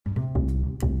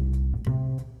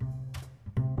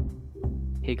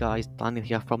Hey guys, Daniel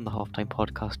here from the Halftime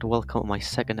Podcast. Welcome to my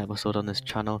second episode on this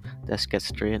channel. Let's get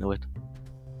straight into it.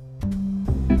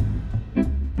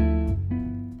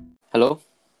 Hello?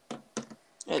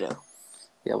 Hello.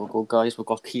 Yeah, we'll go guys. We've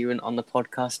got Kieran on the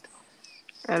podcast.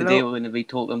 Hello. Today we're going to be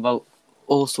talking about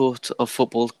all sorts of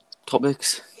football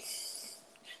topics.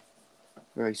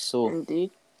 Right, so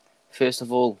Indeed. first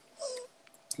of all,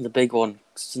 the big one,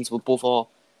 since we both are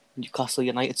Newcastle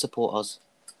United supporters,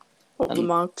 What the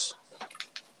marks?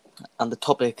 and the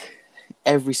topic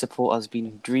every supporter has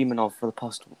been dreaming of for the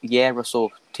past year or so,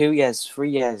 2 years,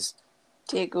 3 years,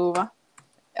 Take over.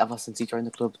 ever since he joined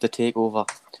the club, the takeover.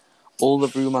 All the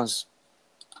rumours.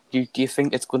 Do you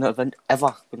think it's ever going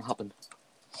to happen?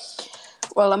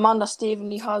 Well, Amanda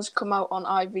Staveley has come out on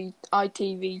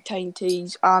ITV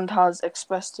 10Ts and has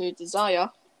expressed her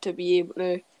desire to be able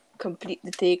to complete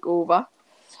the takeover.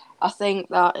 I think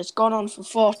that it's gone on for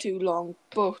far too long,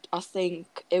 but I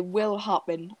think it will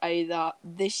happen either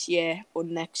this year or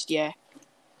next year.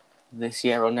 This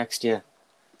year or next year?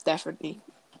 Definitely.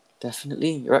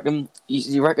 Definitely.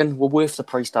 You reckon we're worth the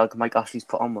price tag Mike Ashley's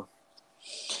put on with?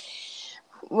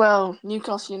 Well,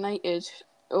 Newcastle United,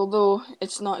 although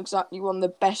it's not exactly one of the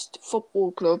best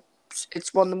football clubs,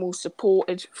 it's one of the most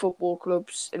supported football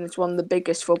clubs and it's one of the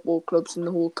biggest football clubs in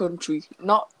the whole country.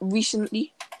 Not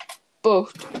recently,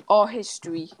 but our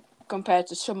history compared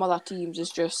to some other teams is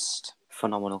just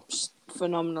Phenomenal.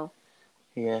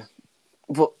 Yeah.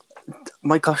 But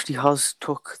Mike Ashley has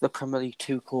took the Premier League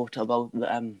to court about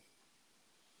the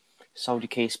Saudi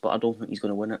case, but I don't think he's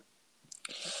going to win it.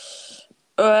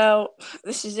 Well,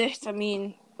 this is it. I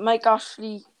mean, Mike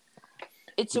Ashley,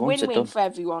 it's a win-win for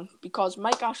everyone because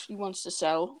Mike Ashley wants to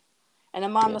sell and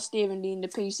Amanda Staveley and the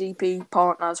PCP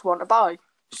partners want to buy.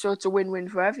 So it's a win-win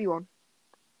for everyone.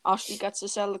 Ashley gets to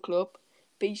sell the club,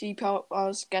 PCP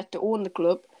partners get to own the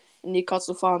club, and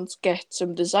Newcastle fans get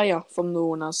some desire from the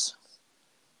owners.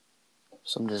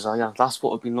 Some desire. That's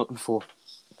what we've been looking for,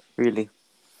 really.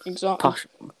 Exactly.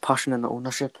 Passion and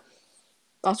ownership.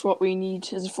 That's what we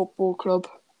need as a football club.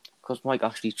 Because Mike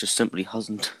Ashley just simply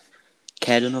hasn't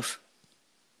cared enough.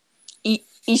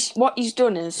 What he's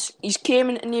done is he's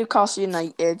came into Newcastle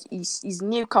United. He's a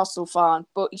Newcastle fan,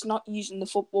 but he's not using the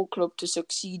football club to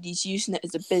succeed. He's using it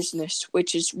as a business,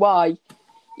 which is why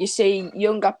you see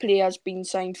younger players being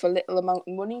signed for little amount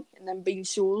of money and then being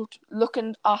sold.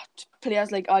 Looking at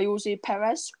players like Jose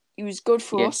Perez, he was good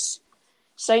for us.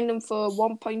 Signed him for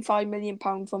 £1.5 million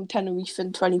from Tenerife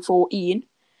in 2014.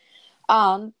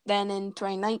 And then in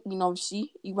 2019,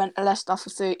 obviously, he went to Leicester for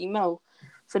 30 mil.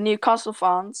 For Newcastle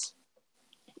fans,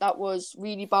 that was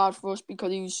really bad for us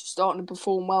because he was starting to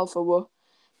perform well for us.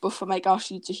 But for Mike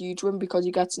Ashley, it's a huge win because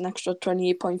he gets an extra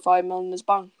 28.5 mil in his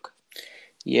bank.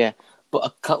 Yeah. But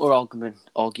a counter argument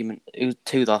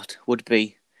to that would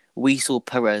be we sold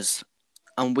Perez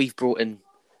and we've brought in,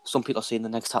 some people are saying, the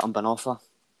next Hatem Ben Arfa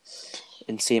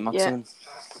in St. Maximin.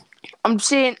 Yeah.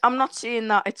 I'm not saying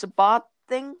that it's a bad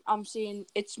thing. I'm saying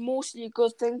it's mostly a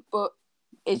good thing, but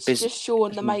it's just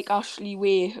showing the Mike Ashley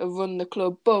way of running the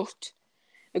club. But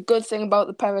a good thing about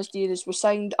the Perez deal is we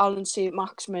signed Alan St.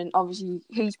 Maximin. Obviously,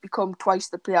 he's become twice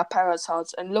the player Perez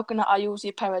has. And looking at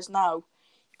Jose Perez now,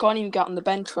 he can't even get on the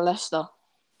bench for Leicester.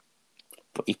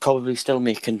 But he's probably still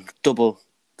making double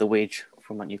the wage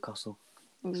from at Newcastle.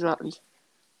 Exactly.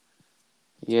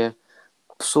 Yeah.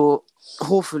 So,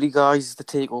 hopefully, guys, the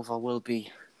takeover will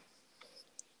be...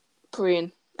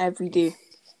 Praying every day.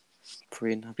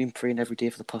 I've been praying every day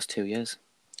for the past 2 years.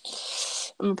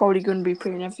 I'm probably going to be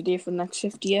praying every day for the next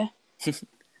 50 years.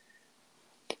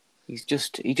 He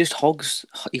just hogs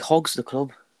the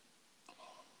club.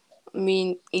 I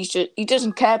mean, he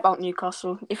doesn't care about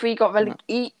Newcastle. If we got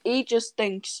relegated, he just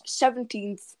thinks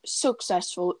 17th,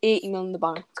 successful, 80 mil in the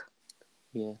bank.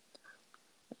 Yeah.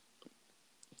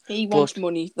 He wants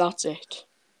money, that's it.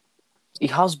 He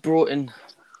has brought in,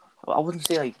 I wouldn't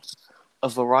say like a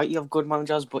variety of good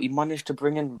managers, but he managed to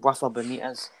bring in Rafa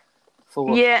Benitez.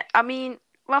 Yeah, I mean,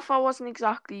 Rafa wasn't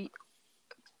exactly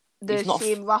the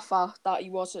same Rafa that he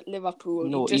was at Liverpool.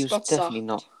 No, he was definitely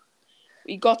not.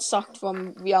 He got sacked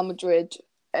from Real Madrid,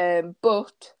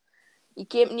 but he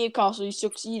came to Newcastle, he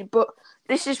succeeded. But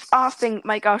this is, I think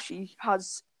Mike Ashley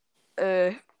has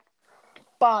a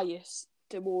bias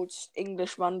towards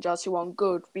English managers who aren't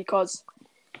good because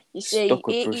you see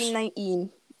 18-19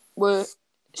 were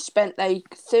spent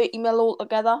like 30 mil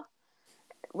altogether.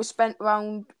 We spent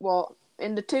around,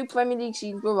 in the 2 Premier League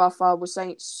seasons with Rafa, we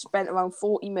spent around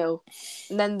 40 mil.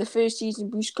 And then the first season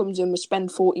Bruce comes in, we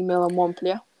spend 40 mil on one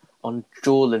player. On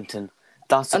Joe Linton.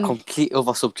 That's a complete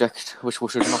other subject, which we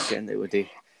should not get into, would he?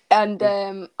 And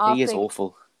he is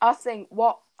awful. I think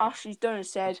what Ashley's done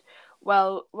is said,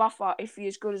 well, Rafa, if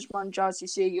he's as good as manager as you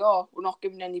say, we're not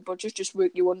giving any budget, just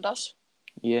work your wonders.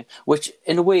 Yeah, which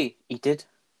in a way he did.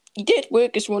 He did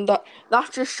work his wonder.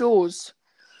 That just shows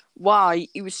why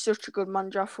he was such a good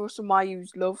manager for us and why he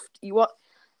was loved.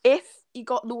 If he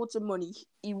got loads of money,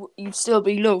 he'd still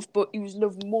be loved, but he was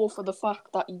loved more for the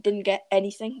fact that he didn't get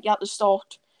anything. He had to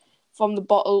start from the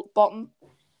bottom.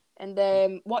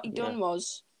 And what he done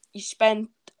was he spent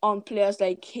on players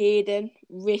like Hayden,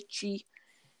 Richie,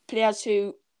 players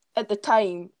who, at the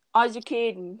time, Isaac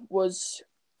Hayden was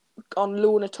on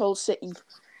loan at Hull City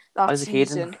that Isaac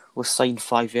season. Hayden was signed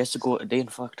 5 years ago today, in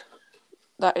fact.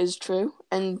 That is true.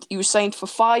 And he was signed for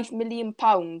 £5 million,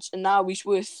 and now he's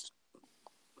worth,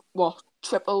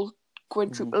 triple,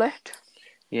 quadruple it?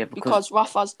 Yeah, because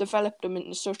Rafa's developed him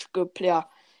into such a good player.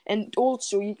 And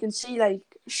also, you can see, like,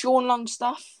 Sean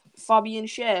Longstaff, Fabian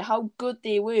Schär, how good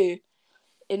they were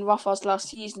in Rafa's last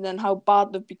season and how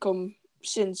bad they've become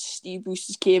since Steve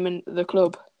Bruce came into the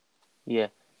club. Yeah.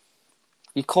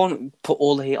 You can't put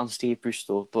all the hate on Steve Bruce,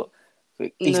 though, but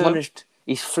he's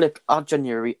flipped. Our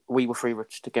January, we were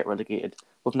favourites to get relegated.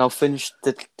 We've now finished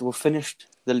the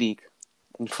league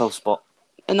in 12th spot.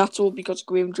 And that's all because of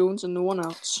Graham Jones and no one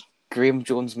else. Graham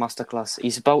Jones masterclass.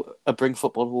 He's about to bring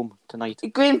football home tonight.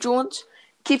 Graham Jones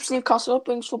keeps Newcastle up,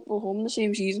 brings football home the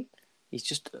same season. He's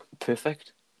just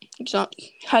perfect.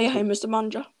 Exactly. Hi, Mr.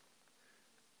 Manager.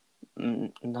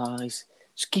 Nice.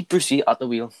 Just keep Brucey at the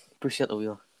wheel.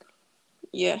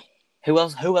 Yeah. Who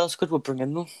else could we bring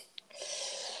in, though?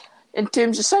 In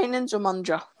terms of signings or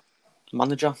manager?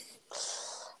 Manager.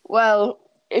 Well,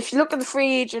 if you look at the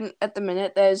free agent at the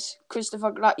minute, there's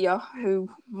Christopher Glatia, who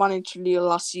managed Lille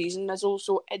last season. There's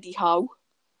also Eddie Howe.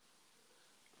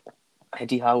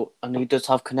 And he does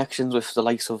have connections with the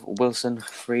likes of Wilson,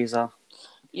 Fraser.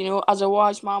 You know, as a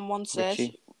wise man once said,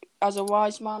 Richie.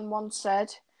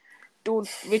 don't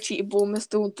Richie to Bournemouth,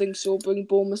 don't think so, bring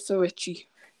Bournemouth to Richie.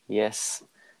 Yes,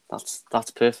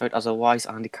 that's perfect. As a wise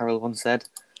Andy Carroll once said.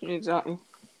 Exactly.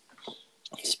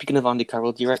 Speaking of Andy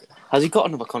Carroll, do you reckon, has he got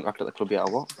another contract at the club yet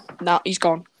or what? Nah, he's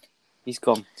gone. He's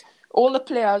gone. All the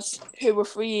players who were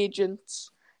free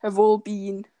agents have all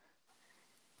been,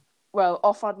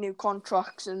 offered new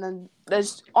contracts. And then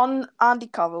there's, on Andy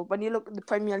Carroll, when you look at the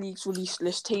Premier League's release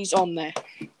list, he's on there.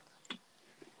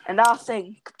 And I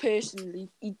think, personally,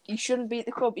 he shouldn't be at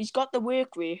the club. He's got the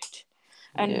work rate.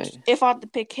 And if I had to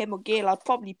pick him or Gale, I'd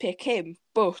probably pick him.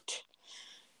 But,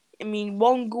 I mean,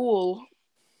 one goal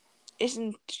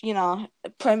isn't, a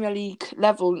Premier League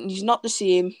level. And he's not the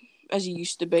same as he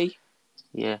used to be.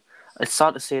 Yeah. It's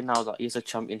sad to say now that he's a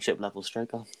championship level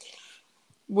striker.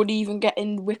 Would he even get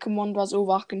in Wycombe Wanderers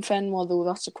over Akinfenwa, though?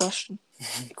 That's a question.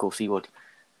 Of course he would.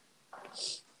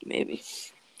 Maybe.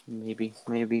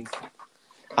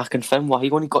 Akinfenwa, he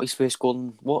only got his first goal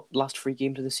in, last 3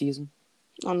 games of the season?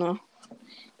 I know.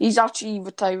 He's actually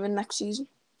retiring next season.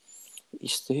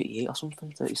 He's 38 or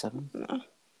something, 37. No,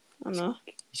 I know.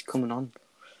 He's coming on.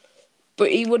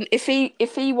 But he wouldn't. If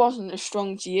he wasn't as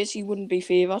strong as he is, he wouldn't be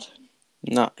favoured.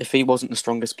 No, if he wasn't the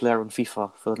strongest player on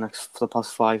FIFA for the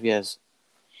past 5 years,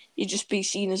 he'd just be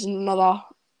seen as another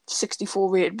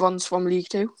 64 rated bronze from League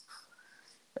 2.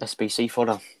 SBC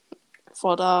fodder.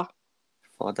 Fodder.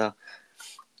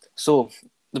 So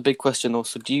the big question though,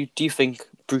 so do you think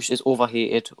Bruce is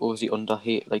overhated or is he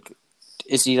underhated? Like,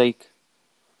 is he like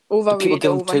overrated?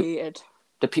 Overhated.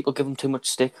 Do people give him too much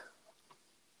stick?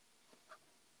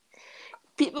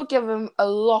 People give him a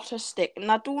lot of stick,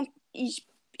 and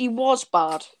he was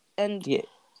bad. And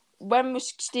when we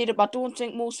stayed up, I don't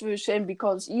think most of it was him,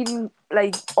 because even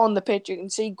like on the pitch, you can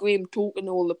see Graham talking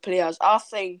to all the players. I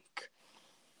think,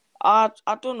 I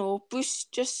don't know, Bruce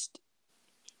just.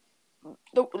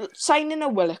 Signing a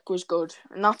Willock was good,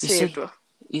 and that's it.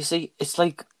 You see, it's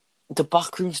like the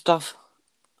backroom stuff.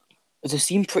 They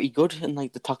seem pretty good, and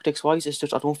like the tactics wise, it's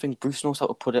just I don't think Bruce knows how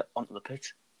to put it onto the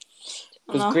pitch.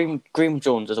 Because Graham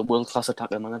Jones is a world class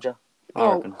attacking manager.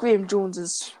 Graham Jones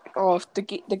is the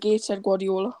Gateshead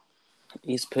Guardiola.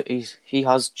 He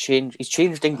has changed. He's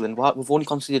changed England. We've only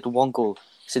conceded 1 goal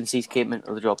since he's came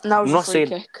into the job. Now it's a free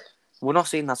kick. We're not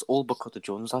saying that's all because of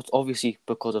Jones. That's obviously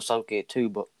because of Southgate too.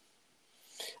 But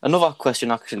another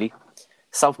question, actually,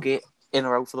 Southgate in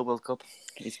or out for the World Cup?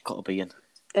 He's got to be in.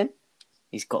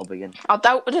 He's got to be in. I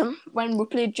doubted him when we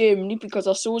played Germany because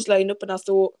I saw his lineup and I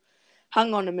thought,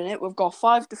 hang on a minute, we've got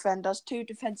 5 defenders, 2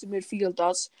 defensive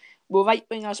midfielders. We're right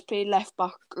wingers played left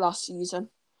back last season.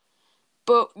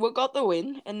 But we got the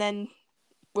win, and then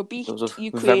we beat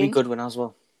Ukraine. Very good win as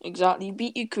well. Exactly.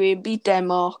 Beat Ukraine, beat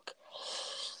Denmark.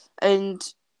 And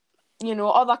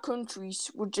other countries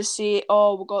would just say,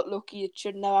 "Oh, we got lucky. It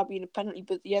should never have been a penalty."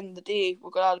 But at the end of the day, we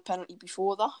got a penalty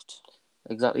before that.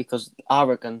 Exactly, because I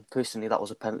reckon personally that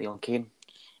was a penalty on Kane.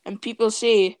 And people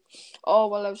say, "Oh,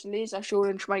 well, there was a laser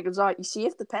showing in Schmeichel's eye. He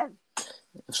saved the pen."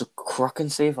 It was a cracking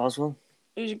save as well.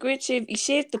 It was a great save. He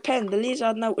saved the pen. The laser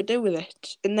had nothing to do with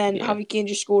it. And then Yeah. Harry Kane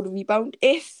just scored a rebound.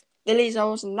 If the laser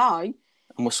wasn't there, And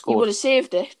we he scored. would have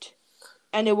saved it.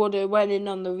 And it would have went in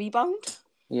on the rebound.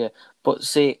 Yeah, but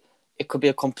say it could be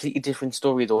a completely different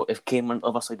story though if Kane went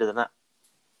other side of the net.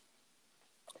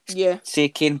 Yeah. Say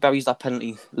Kane buries that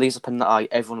penalty, lays a pen in the eye,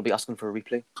 everyone will be asking for a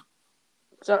replay.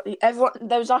 Exactly.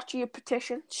 There was actually a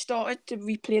petition started to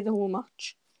replay the whole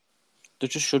match. There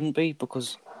just shouldn't be,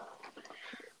 because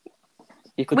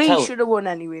you could We tell should have won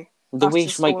anyway. the way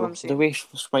That's just all I'm saying.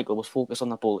 Schmeichel was focused on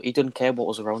that ball. He didn't care what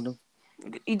was around him.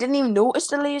 He didn't even notice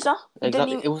the laser.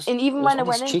 Exactly. And even when it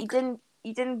went in, cheek. he didn't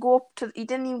even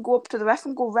go up to the ref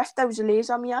and go, "Ref, there was a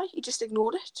laser on my eye." He just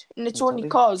ignored it. And it's only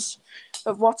because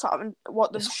of what's happened,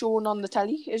 what they've shown on the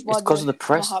telly is why. It's because of the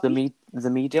press, the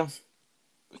media.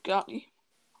 Exactly.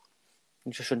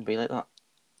 It just shouldn't be like that.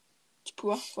 It's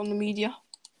poor from the media.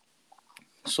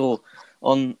 So,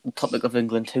 on the topic of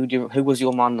England, who was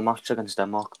your man in the match against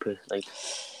Denmark?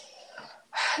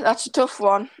 That's a tough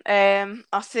one.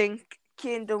 I think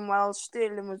Kane done well.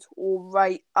 Sterling was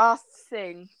alright. I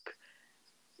think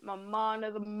my man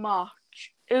of the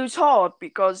match. It was hard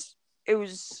because it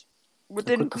was. We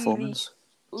didn't good performance.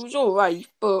 It was alright,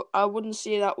 but I wouldn't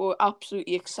say that we're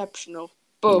absolutely exceptional.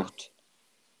 But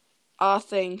I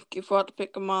think if we had to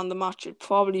pick a man of the match, it'd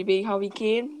probably be Harry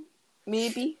Kane,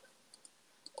 maybe.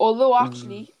 Although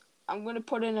actually, I'm going to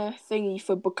put in a thingy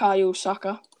for Bukayo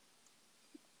Saka.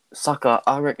 Saka,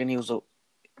 I reckon he was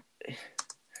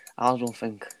I don't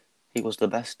think he was the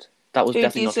best. That was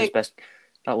definitely not his best.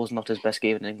 That was not his best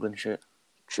game in England shirt.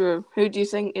 True. Who do you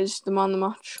think is the man of the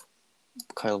match?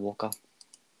 Kyle Walker.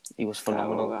 He was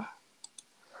phenomenal.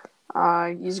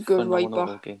 He's a good right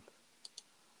back.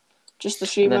 Just a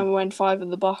shame when we went 5 at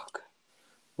the back.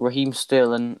 Raheem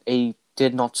Sterling, he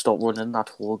did not stop running that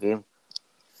whole game.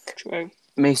 True.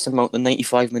 Mason Mount, the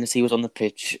 95 minutes he was on the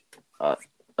pitch, I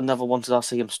never wanted to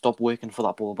see him stop working for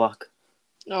that ball back.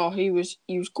 No, he was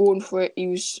going for it. He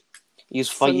was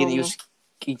fighting.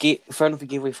 Fair enough, he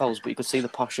gave away fouls, but you could see the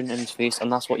passion in his face,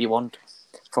 and that's what you want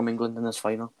from England in this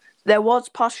final. There was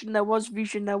passion, there was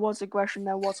vision, there was aggression,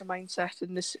 there was a mindset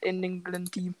in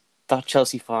England team. That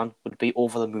Chelsea fan would be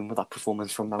over the moon with that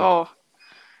performance from Mount. Oh,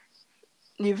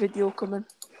 new video coming.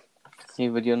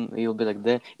 New video, he'll be like,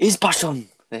 there is passion,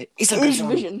 there is aggression,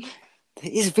 vision.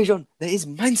 There is vision, there is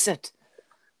mindset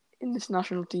in this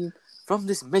national team from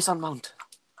this Mason Mount.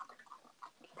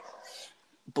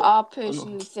 But I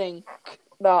personally think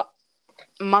that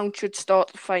Mount should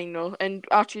start the final, and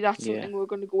actually that's something we're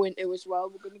going to go into as well.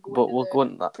 We're going to go but we'll go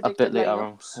into that a bit later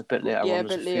on.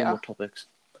 There's a few more topics.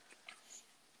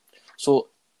 So,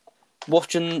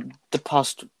 watching the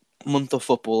past month of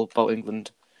football about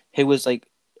England, who was like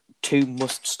 2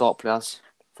 must-start players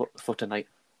for tonight?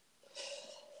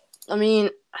 I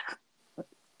mean,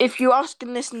 if you're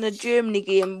asking this in the Germany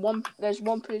game, there's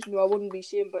one person who I wouldn't be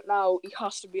saying, but now he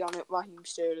has to be on it. Raheem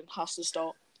Sterling has to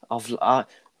start.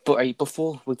 But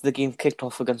before the game kicked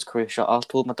off against Croatia, I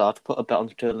told my dad to put a bet on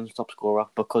Sterling's top scorer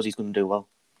because he's going to do well.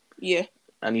 Yeah.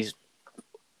 And he's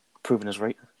proven us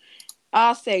right.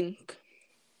 I think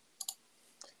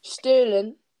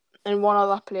Sterling and one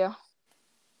other player.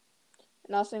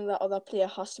 And I think that other player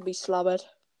has to be Slabbed.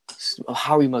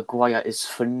 Harry Maguire is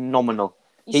phenomenal.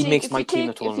 He makes my team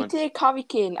the tournament. If you take Harry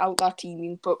Kane out that team,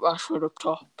 you can put Rashford up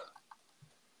top.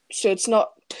 So it's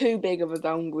not too big of a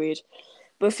downgrade.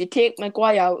 But if you take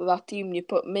Maguire out of that team and you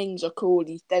put Mings or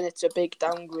Cody, then it's a big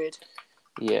downgrade.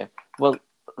 Yeah. Well,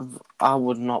 I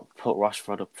would not put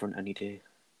Rashford up front any day.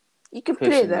 He can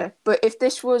play there, but if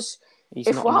this was...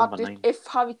 If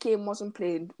Harry Kane wasn't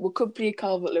playing, we could play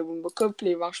Calvert-Lewin, we could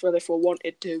play Rashford if we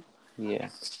wanted to. Yeah.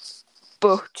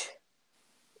 But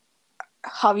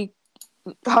Harry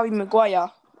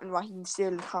Maguire and Raheem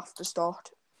Sterling have to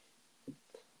start.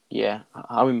 Yeah,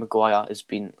 Harry Maguire has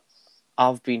been...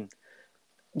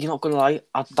 You're not going to lie,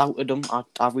 I doubted him.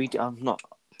 I've doubted him.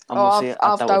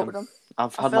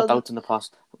 I've had my doubts in the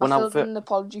past. I filled in an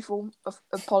apology form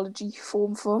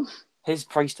for him. His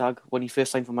price tag when he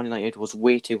first signed for Man United was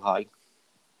way too high.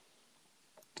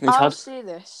 Say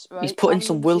this, right? He's put in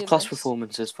some world-class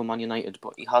performances for Man United,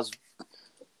 but he has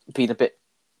been a bit,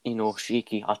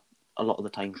 shaky a lot of the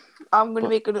time. I'm going to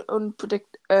make an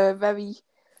very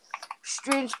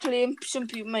strange claim. Some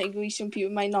people might agree, some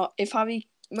people might not. If Harry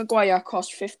Maguire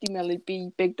cost 50 million, he'd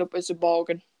be bigged up as a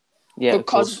bargain. Yeah,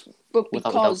 because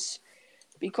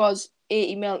because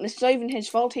 80 mil. It's not even his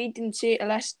fault. He didn't say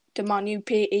to Man U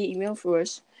pay 80 mil for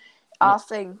us. I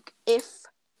think if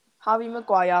Harry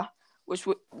Maguire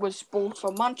was bought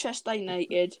from Manchester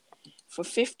United for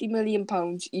 £50 million,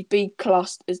 he'd be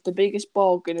classed as the biggest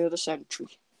bargain of the century.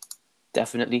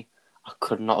 Definitely, I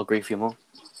could not agree with you more.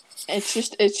 It's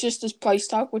just his price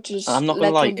tag, which is I'm not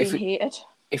gonna lie, hated.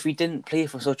 If he didn't play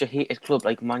for such a hated club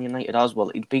like Man United as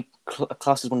well, he'd be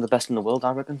classed as one of the best in the world,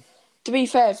 I reckon. To be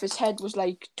fair, if his head was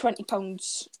like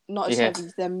 £20 not as heavy,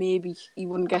 then maybe he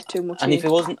wouldn't get too much. And if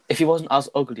he wasn't as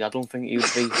ugly, I don't think he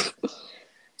would be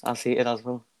as hated as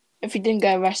well. If he didn't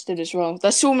get arrested as well,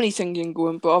 there's so many things in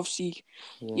going, but obviously,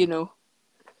 it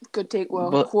could take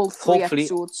a whole 3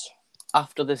 episodes.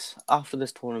 After this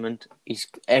tournament,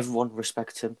 everyone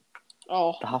respects him.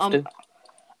 Oh, they have to.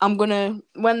 I'm gonna,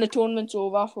 when the tournament's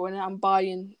over, I'm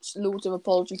buying loads of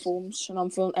apology forms and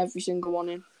I'm filling every single one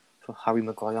in for Harry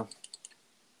Maguire.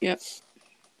 Yep.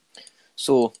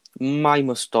 So my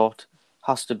must start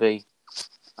has to be,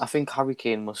 I think Harry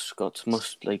Kane must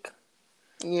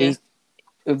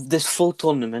this full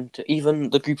tournament,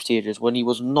 even the group stages when he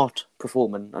was not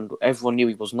performing and everyone knew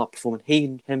he was not performing,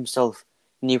 he himself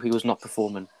knew he was not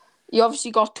performing. He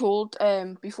obviously got told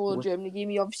before the Germany game.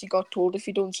 He obviously got told if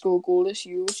you don't score a goal this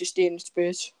Euros, you stay in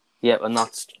Spurs. Yeah, and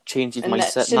that's changed his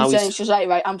mindset. Since then, he's just like,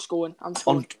 right, I'm scoring.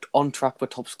 On track for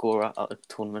top scorer at a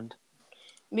tournament.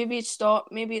 Maybe at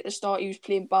the start he was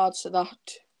playing bad, so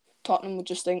that Tottenham would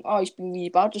just think, oh, he's been really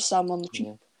bad, just Sam on the cheap.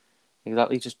 Yeah,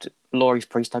 exactly, just lower his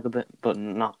price tag a bit, but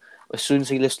nah. As soon as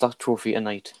he lifts that trophy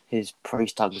tonight, his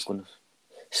price tag is going to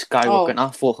skyrocket.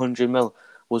 That 400 mil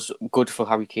was good for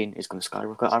Harry Kane. It's going to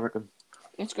skyrocket, I reckon.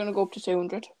 It's going to go up to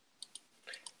 200.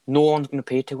 No one's going to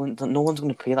pay 200. No one's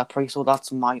going to pay that price, so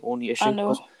that's my only issue. I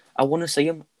know. I want to see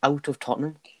him out of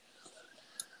Tottenham.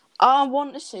 I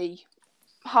want to see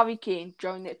Harry Kane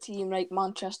join a team like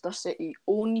Manchester City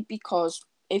only because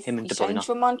if he signs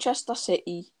for Manchester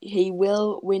City, he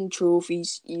will win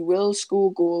trophies, he will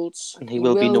score goals, and he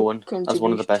will be known as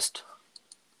one of the best.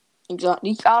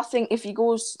 Exactly. I think if he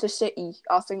goes to City,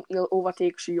 I think he'll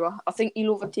overtake Shearer. I think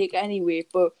he'll overtake anyway,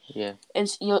 but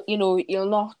you'll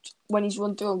not, when he's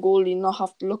run through a goal, you'll not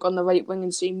have to look on the right wing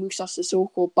and see Moussa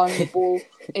Sissoko bang the ball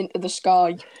into the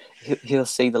sky. He'll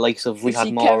see the likes of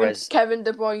Riyad Mahrez. Kevin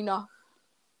De Bruyne,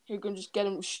 who can just get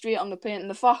him straight on the paint. And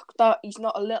the fact that he's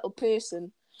not a little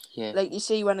person, like you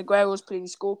see when Aguero's playing, he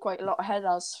scored quite a lot of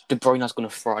headers. De Bruyne's going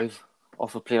to thrive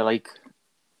off a player like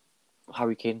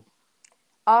Harry Kane.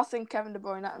 I think Kevin De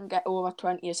Bruyne can get over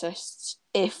 20 assists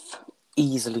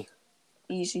Easy.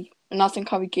 And I think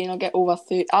Harry Kane will get over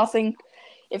 30. I think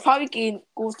if Harry Kane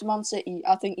goes to Man City,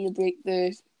 I think he'll break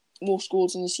the most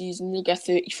goals in the season. He'll get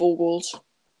 34 goals.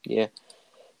 Yeah.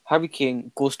 Harry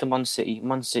Kane goes to Man City.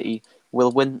 Man City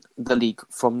will win the league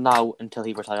from now until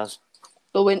he retires.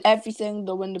 They'll win everything.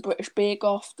 They'll win the British Bake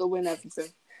Off. They'll win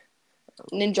everything.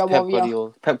 Ninja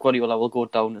Warrior. Pep Guardiola will go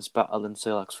down as better than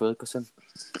Sir Alex Ferguson.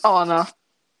 Oh, no.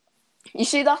 You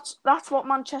see, that's what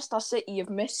Manchester City have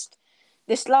missed.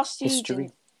 This last season,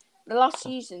 history. The last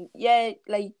season,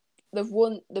 like they've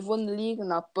won the league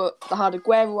and that, but they had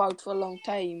Aguero out for a long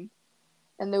time,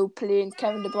 and they were playing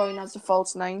Kevin De Bruyne as the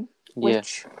false nine.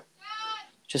 Which,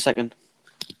 just a second.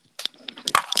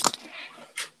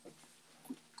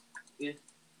 Yeah.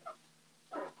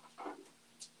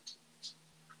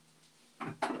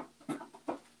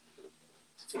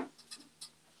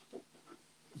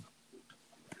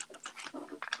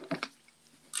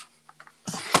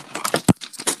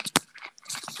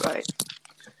 Right.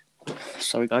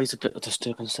 Sorry guys, a bit of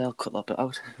disturbance there. I'll cut that bit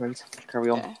out. Right,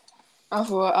 carry on. Yeah.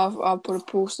 I've put a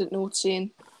post-it note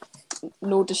saying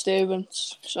no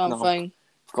disturbance, so I'm fine.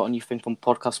 I've got a new thing from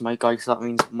podcast mic, guys. So that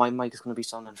means my mic is going to be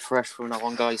sounding fresh from now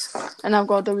on, guys. And I've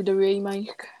got a WWE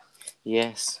mic.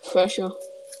 Yes. Fresher.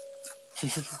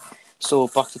 So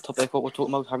back to the topic. What we're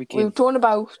talking about, Harry Kane. We were talking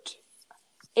about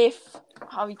if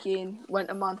Harry Kane went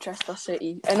to Manchester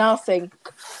City, and I think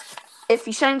if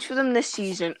he signs for them this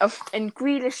season, and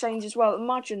Grealish signs as well,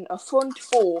 imagine a front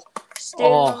four,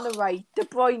 Sterling on the right, De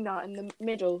Bruyne in the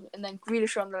middle, and then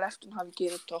Grealish on the left and Harry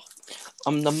Kane up top.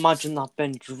 Imagine that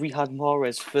bench: Riyad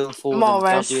Mahrez, Phil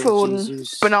Foden,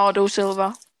 Jesus. Bernardo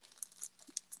Silva.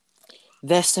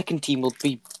 Their second team will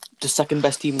be the second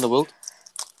best team in the world.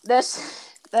 Their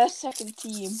second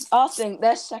team, I think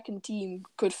their second team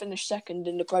could finish second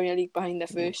in the Premier League behind their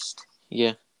first.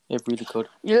 Yeah, it really could.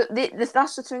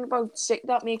 That's the thing about City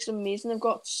that makes them amazing. They've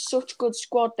got such good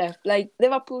squad depth. Like,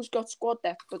 Liverpool's got squad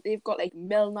depth, but they've got, like,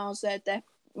 Milner's their depth.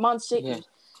 Man City,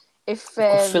 if...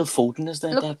 Phil Foden is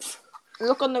their depth.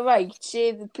 Look on the right,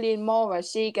 say they're playing Mahrez,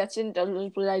 say he gets in, they'll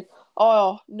be like,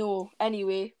 Oh, no.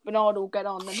 Anyway, Bernardo, get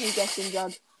on. Then he gets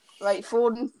injured. Right,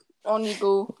 Foden, on you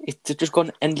go. It's just got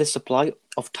an endless supply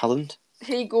of talent.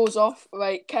 He goes off.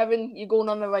 Right, Kevin, you're going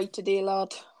on the right today,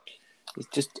 lad.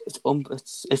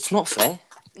 It's not fair.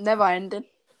 Never ending.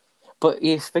 But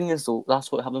the thing is, though,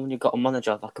 that's what happens when you've got a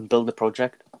manager that can build a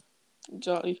project.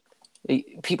 Exactly.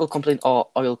 People complain, oh,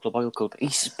 oil club. He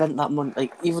spent that money.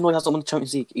 Like, even though he hasn't won the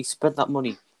Champions League, he spent that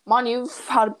money. Man, you've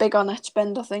had a bigger net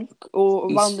spend, I think, or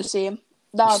around the same.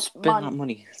 He spent that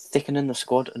money thickening the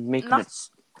squad and making it.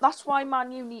 That's why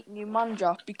Man U need a new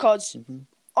manager, because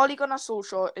Ole Gunnar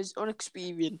Solskjaer is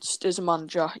unexperienced as a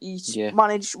manager. He's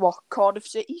managed, Cardiff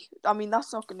City? I mean,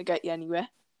 that's not going to get you anywhere.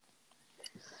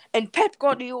 And Pep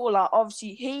Guardiola,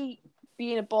 obviously, he,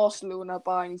 being a Barcelona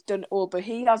buyer, he's done it all, but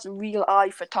he has a real eye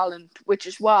for talent, which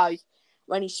is why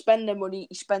when he spends the money,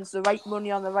 he spends the right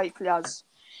money on the right players.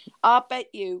 I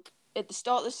bet you, at the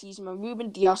start of the season, when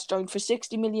Ruben Dias joined for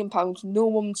 £60 million, no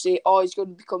one would say, oh, he's going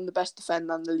to become the best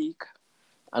defender in the league.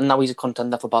 And now he's a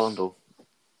contender for Ballon d'Or.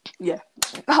 Yeah.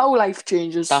 How life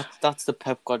changes. That's the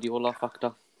Pep Guardiola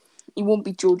factor. He won't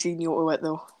be Jorginho to it,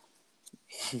 though.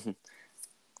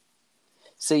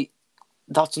 See,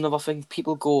 that's another thing.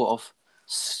 People go off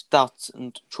stats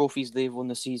and trophies they've won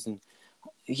the season.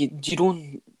 You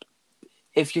don't...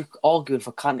 If you're arguing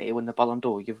for Kante to win the Ballon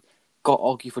d'Or, you've got to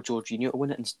argue for Jorginho to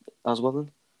win it as well.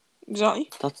 Then. Exactly.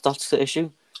 That's the issue.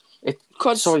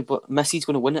 Sorry, but Messi's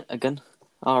going to win it again,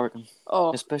 I reckon.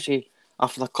 Oh. Especially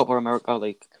after that Copa America.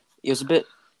 Like, he was a bit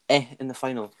in the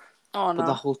final. Oh, no. But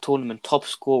the whole tournament, top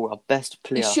scorer, best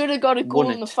player. He should have got a goal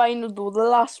in the final, though. The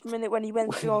last minute when he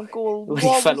went through on goal.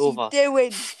 What was he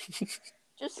doing?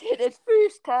 Just hit it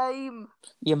first time.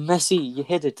 You're Messi. You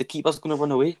hit it. The keeper's going to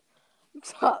run away.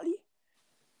 Exactly.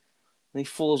 And he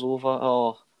falls over.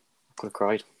 Oh, I could have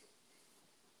cried.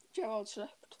 Gerrard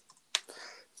slipped.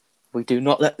 We do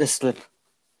not let this slip.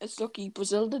 It's lucky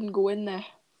Brazil didn't go in there.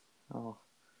 Oh.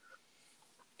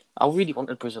 I really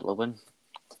wanted Brazil to win.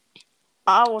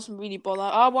 I wasn't really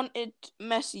bothered. I wanted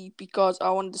Messi because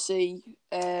I wanted to see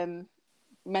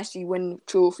Messi win the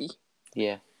trophy.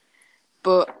 Yeah.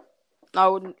 But I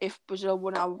wouldn't. If Brazil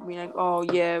won, I would be like, oh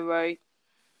yeah, right.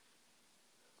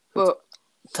 But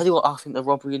tell you what, I think the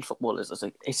robbery in football is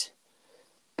like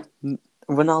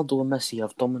Ronaldo and Messi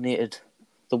have dominated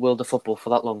the world of football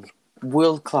for that long.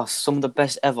 World class, some of the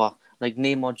best ever. Like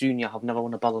Neymar Jr. have never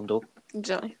won a Ballon d'Or.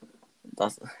 Exactly.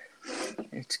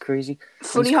 It's crazy.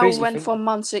 Funny how he went from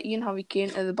Man City and how he came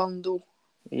to the Ballon d'Or.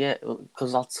 Yeah,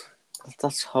 because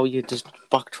that's how you just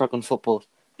backtrack on football.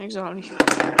 Exactly.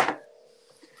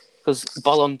 Because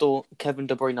Ballon d'Or, Kevin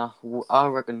De Bruyne, I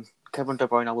reckon Kevin De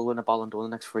Bruyne will win a Ballon d'Or in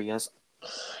the next 3 years.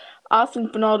 I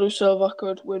think Bernardo Silva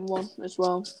could win one as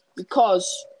well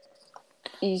because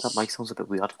that mic sounds a bit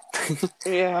weird.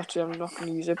 Yeah, actually, I'm not going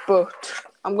to use it, but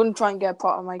I'm going to try and get a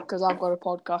part of mic because I've got a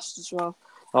podcast as well.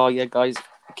 Oh yeah, guys,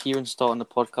 Kieran's starting the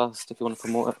podcast. If you want to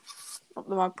promote it, Up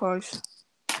the Magpies.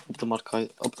 Up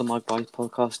the Magpies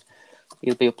podcast.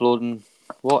 He'll be uploading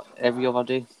every other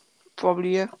day.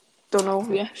 Probably, yeah. Don't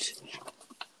know yet.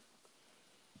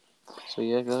 So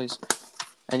yeah, guys.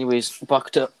 Anyways, back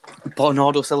to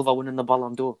Bernardo Silva winning the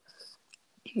Ballon d'Or.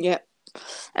 Yeah.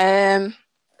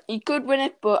 He could win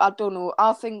it, but I don't know.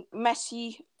 I think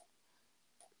Messi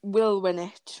will win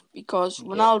it because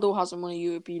Ronaldo hasn't won a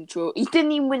European trophy. He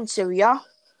didn't even win Serie A.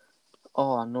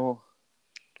 Oh, I know.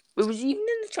 It was even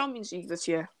in the Champions League this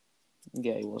year.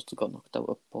 Yeah, he was. They got knocked out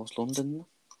of Barcelona, didn't they?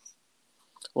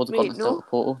 Or they got knocked out of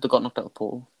Porto. They got knocked out of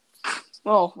Porto.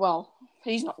 Oh, well,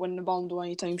 he's not winning the Ballon d'Or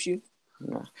anytime soon.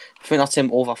 No. I think that's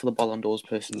him over for the Ballon d'Ors,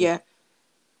 personally. Yeah.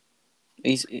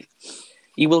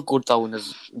 He will go down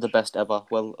as the best ever,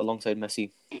 well, alongside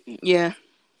Messi. Yeah,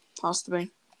 has to be.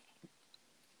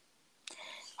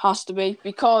 Has to be,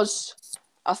 because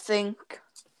I think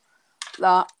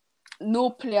that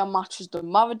no player matches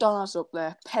them. Maradona's up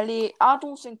there. Pelé, I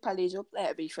don't think Pelé's up there,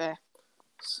 to be fair.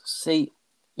 See,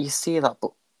 you say that,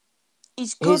 but...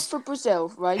 He's good for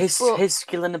Brazil, right? His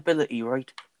skill and ability,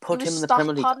 right? Put him in the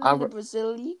Premier League. In the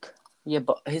Brazil League. Yeah,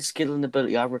 but his skill and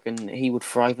ability, I reckon he would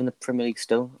thrive in the Premier League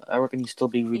still. I reckon he'd still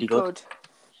be really good. Could.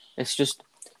 It's just,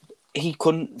 he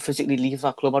couldn't physically leave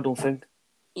that club, I don't think.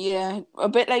 Yeah, a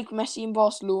bit like Messi in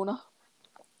Barcelona.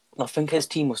 I think his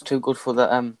team was too good for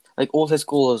the, all his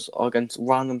goals are against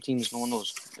random teams no one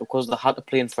knows. Because they had to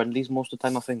play in friendlies most of the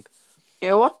time, I think.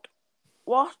 Yeah, what?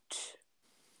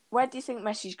 Where do you think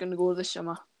Messi's going to go this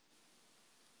summer?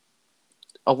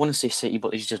 I want to say City,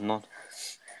 but he's just not.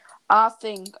 I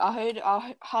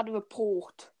had a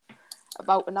report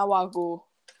about an hour ago.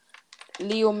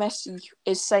 Leo Messi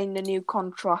is signing a new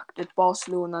contract at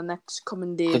Barcelona next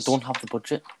coming days. They don't have the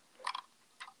budget.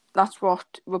 That's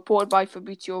what reported by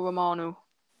Fabrizio Romano.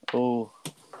 Oh,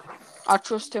 I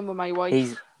trust him with my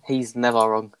wife. he's never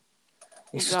wrong.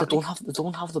 It's Exactly. just they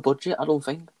don't have the budget. I don't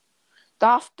think. They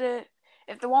have to,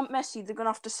 if they want Messi, they're gonna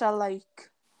have to sell like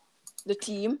the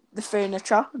team, the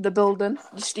furniture, the building,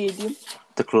 the stadium,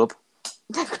 The club.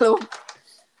 the club.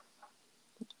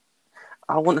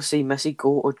 I want to see Messi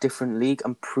go to a different league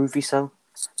and prove himself.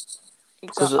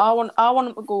 Exactly. I want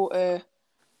him to go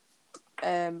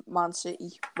to Man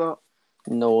City, but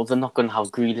no, they're not going to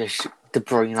have Grealish, De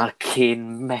Bruyne,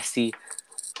 Kane, Messi,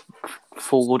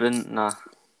 Foden. Nah,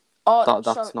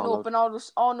 that's not allowed.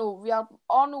 Bernardo's. Oh no, we have.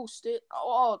 Oh no,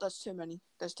 that's too many.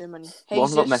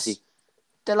 What about Messi?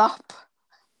 Delap.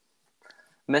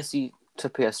 Messi to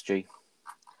PSG.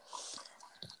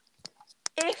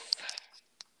 If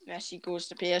Messi goes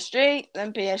to PSG,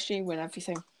 then PSG win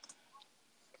everything.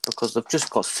 Because they've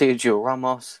just got Sergio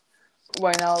Ramos,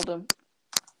 Wijnaldum,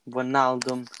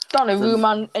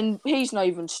 Donnarumma, and he's not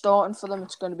even starting for them.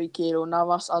 It's going to be Keylor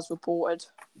Navas, as reported.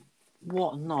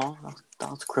 What? No,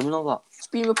 that's criminal. That. It's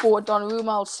been reported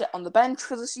Donnarumma will sit on the bench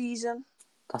for the season.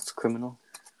 That's criminal.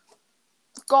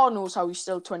 God knows how he's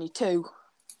still 22.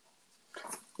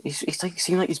 It's like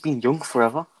seems like he's been young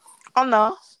forever. Oh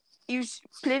no, he was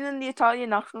playing in the Italian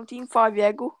national team 5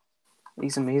 years ago.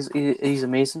 He's amazing. He's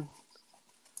amazing.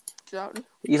 Exactly.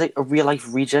 He's like a real life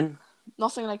regen.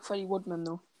 Nothing like Freddie Woodman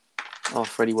though. Oh,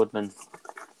 Freddie Woodman.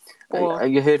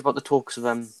 You heard about the talks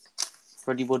of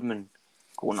Freddie Woodman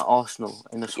going to Arsenal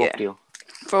in a swap deal?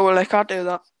 But well, I can't do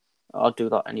that. I'll do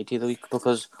that any day of the week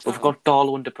because we've got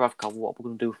Darlow and Dubravka. What are we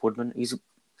going to do with Woodman? He's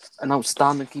an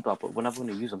outstanding keeper, but we're never going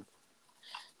to use him.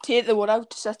 Take the wood out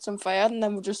to set some fire, and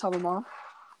then we'll just have him on.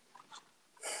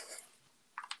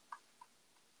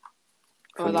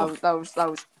 Oh, that was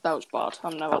bad.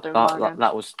 I'm never doing that again.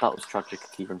 That was tragic,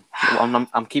 Kieran.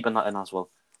 I'm keeping that in as well.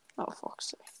 Oh,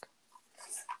 fuck's sake.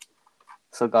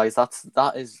 So, guys,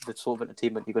 that is the sort of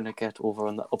entertainment you're going to get over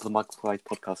on the Up the Magpie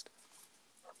podcast.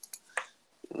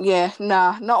 Yeah,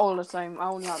 nah, not all the time. I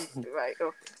only have right.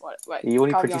 He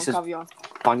only produces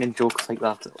banging jokes like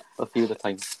that a few of the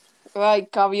times. Right,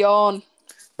 carry on.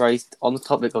 Right, on the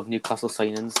topic of Newcastle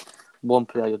signings, one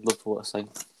player you'd love for to sign.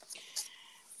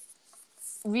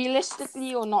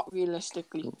 Realistically or not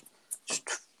realistically?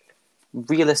 Just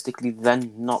realistically,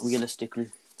 then not realistically.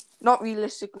 Not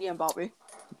realistically, Mbappe.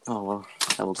 Oh well,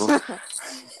 there we go.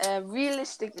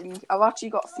 Realistically, I've actually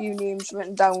got a few names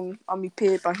written down on my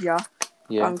paper here.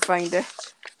 Yeah. I can find it.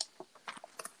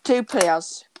 2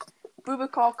 players.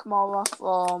 Boubacar Kamara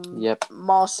from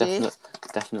Marseille.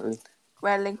 Definitely.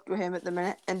 We're linked with him at the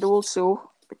minute. And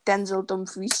also Denzel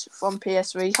Dumfries from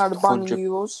PSV had a ban in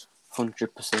Euros.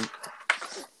 100%.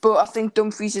 But I think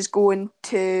Dumfries is going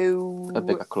to a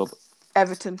bigger club.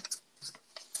 Everton.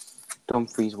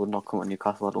 Dumfries would not come to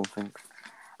Newcastle, I don't think.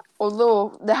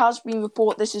 Although there has been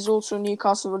report, this is also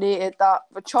Newcastle related, that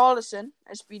Richarlison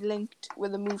has been linked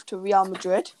with a move to Real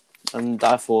Madrid. And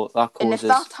therefore that causes... And if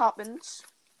that happens,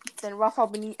 then Rafa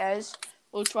Benitez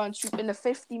will try and swoop in a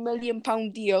 £50 million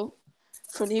deal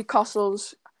for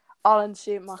Newcastle's Alan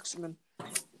Saint-Maximin.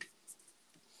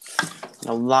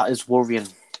 Now that is worrying.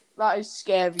 That is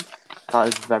scary. That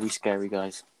is very scary,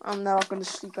 guys. I'm never going to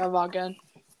sleep ever again.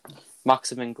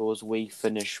 Maximin goes, we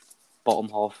finish bottom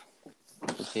half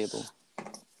of the table.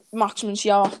 Maximin's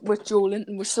with Joe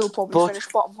Linton, we'll still probably finish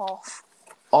bottom half.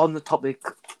 On the topic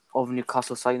of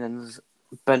Newcastle signings,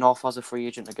 Ben Arfa's a free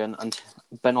agent again, and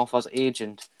Ben Arfa's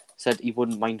agent said he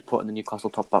wouldn't mind putting the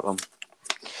Newcastle top back on.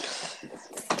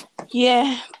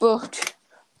 Yeah, but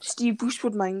Steve Bruce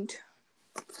would mind.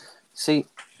 See,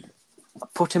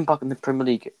 put him back in the Premier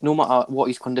League. No matter what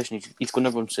his condition, he's going to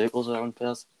run circles around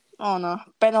players. Oh no,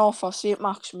 Ben Arfa,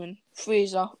 Saint-Maximin,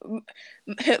 Fraser.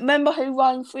 Remember who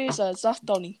Ryan Fraser is? That's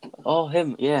Donny. Oh,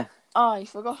 him, yeah. I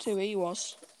forgot who he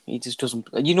was. He just doesn't...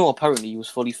 apparently he was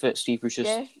fully fit. Steve Bruce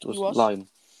was lying.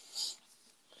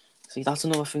 See, that's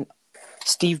another thing.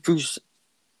 Steve Bruce,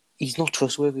 he's not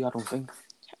trustworthy, I don't think.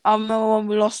 I remember when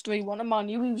we lost 3-1 to Man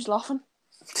U, he was laughing.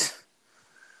 It's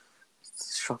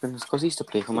shocking. It's because he used to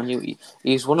play for Man U.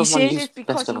 He's one of Man U's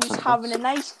best ever because he was having a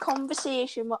nice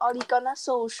conversation with Ole Gunnar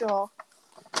Solskjaer.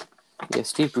 Yeah,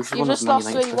 Steve Bruce is you one of Man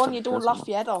United's best. You just lost 3-1, you don't laugh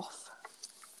your head off.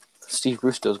 Steve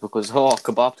Bruce does because,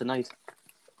 kebab tonight.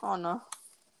 Oh no.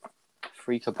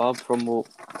 Free kebab from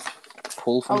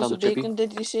Paul from down the Chippy. Bacon,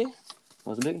 did you say?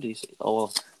 How's the bacon, did you say?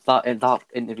 Oh, well, that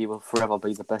interview will forever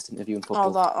be the best interview in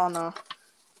football. Oh no.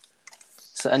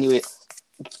 So anyway,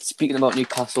 speaking about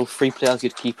Newcastle, 3 players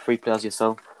you'd keep, 3 players you'd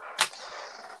sell.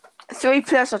 3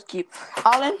 players I'd keep.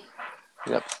 Alan.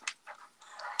 Yep.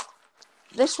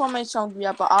 This one might sound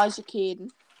weird, but Isaac Hayden.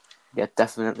 Yeah,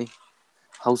 definitely.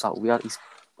 How's that weird?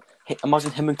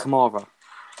 Imagine him and Kamara.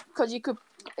 Because you could.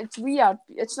 It's weird.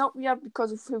 It's not weird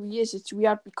because of who he is. It's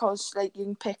weird because like you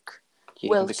can pick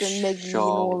Wilson, Miggy, and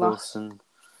all Wilson. that.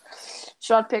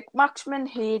 So I'd pick Maxman,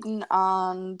 Hayden,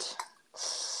 and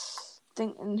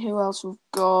thinking who else we've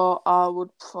got. I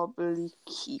would probably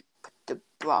keep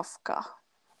Dubravka.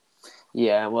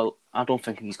 Yeah, well, I don't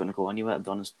think he's going to go anywhere, to be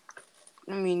honest.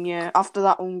 I mean, yeah, after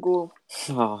that own goal.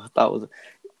 Oh, that was...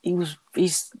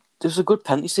 There's a good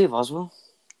penalty save as well.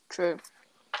 True.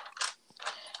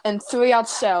 And 3, I'd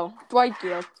sell. Dwight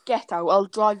Gale, get out. I'll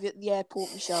drive you at the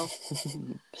airport myself.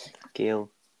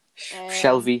 Gale.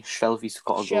 Shelby's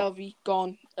got to go. Shelby,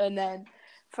 gone. And then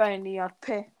finally, I'd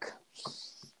pick...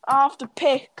 I have to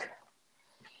pick...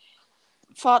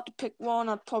 If I had to pick one,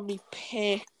 I'd probably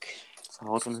pick... It's a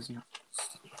hard one, isn't it?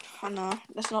 I know.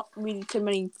 There's not really too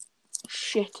many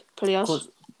shit players.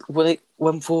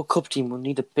 When for a cup team, we'll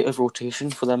need a bit of rotation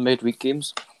for their midweek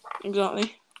games.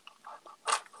 Exactly.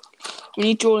 We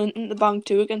need Joe Linton in the bank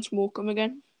too against Morecambe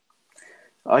again.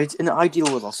 In the ideal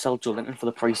world, I'll sell Joe Linton for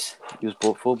the price he was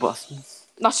bought for, but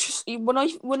that's just we're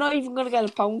not even gonna get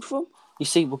 £1 from. You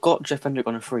see, we've got Jeff Hendrick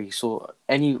on a free, so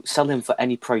sell him for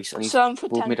any price, and sell him for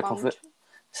we've £10. made a profit.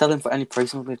 Sell him for any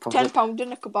price, and we've made a profit. £10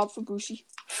 in a kebab for Brucey.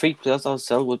 3 players I'll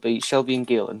sell would be Shelby and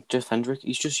Gale and Jeff Hendrick.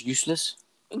 He's just useless.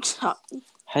 Exactly.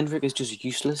 Hendrick is just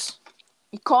useless.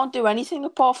 He can't do anything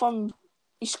apart from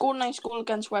he scored a nice goal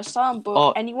against West Ham,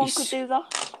 but anyone could do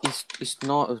that. It's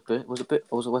not as bit. Was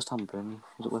it West Ham? Burnley?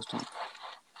 Was it West Ham?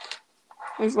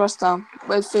 It was West Ham.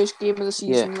 Well, first game of the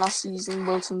season last season.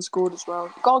 Wilson scored as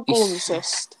well. Got a goal and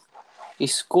assist. He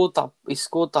scored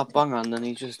that banger, and then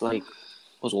he just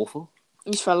was awful.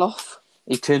 He fell off.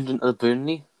 He turned into the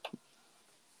Burnley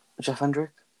Jeff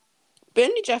Hendrick.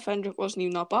 Burnley Jeff Hendrick wasn't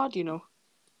even that bad, you know.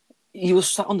 He was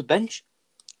sat on the bench.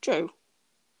 True.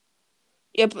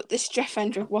 Yeah, but this Jeff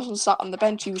Hendrick wasn't sat on the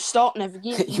bench. He was starting every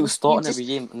game. He was starting every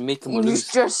game and making them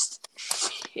lose. He was just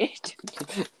shit.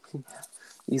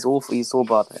 He's awful. He's so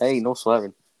bad. Hey, no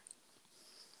swearing.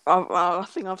 I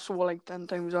think I've swore like 10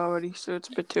 times already, so it's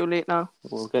a bit too late now.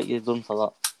 We'll get you done for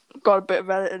that. Got a bit of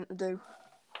editing to do.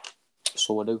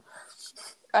 So I do.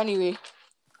 Anyway,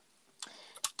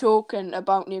 talking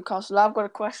about Newcastle, I've got a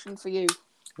question for you.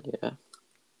 Yeah.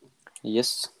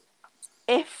 Yes.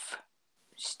 If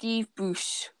Steve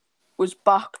Bruce was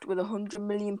backed with £100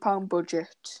 million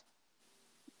budget,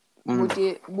 would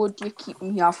you keep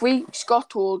him here? If we got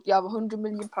told you have £100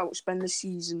 million to spend this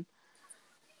season,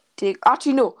 I've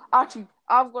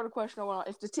got a question I want.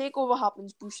 If the takeover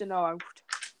happens, Bruce are now out.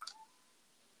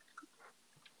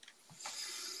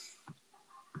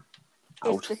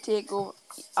 If the takeover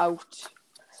out.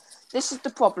 This is the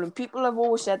problem. People have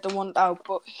always said they want out,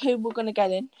 but who we're going to get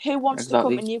in? Who wants to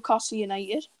come to Newcastle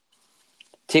United?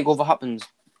 Takeover happens,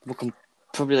 we can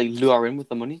probably lure in with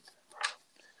the money.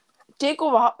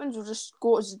 Takeover happens, we'll just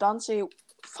go to Zidane and say,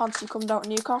 fancy come down to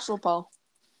Newcastle, pal.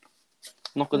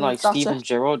 Not gonna lie, Steven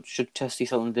Gerrard should test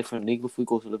himself in a different league before we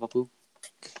go to Liverpool.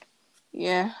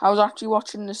 Yeah, I was actually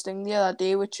watching this thing the other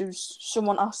day, which was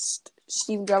someone asked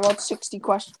Steven Gerrard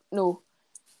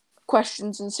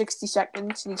questions in 60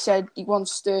 seconds, and he said he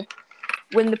wants to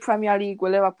win the Premier League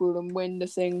with Liverpool and win the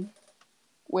thing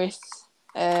with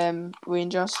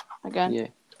Rangers again. Yeah.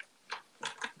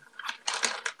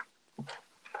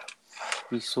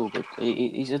 He's so good.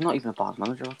 He's not even a bad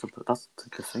manager, that's the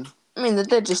good thing. I mean, they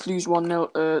did just lose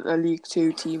 1-0 a League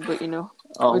 2 team, but you know.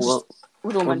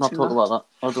 We don't not talk about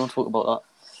that. I don't talk about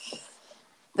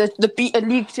that. They beat a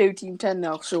League 2 team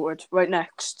 10-0, sorted. Right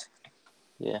next.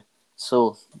 Yeah.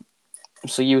 So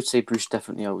you would say Bruce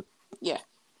definitely out? Yeah.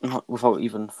 Not without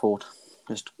even thought.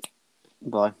 Just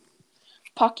bye.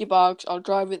 Pack your bags. I'll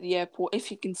drive at the airport if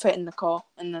you can fit in the car,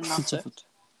 and then that's it.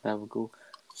 There we go.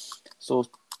 So,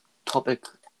 topic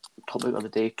of the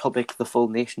day. Topic the full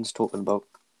nation's talking about.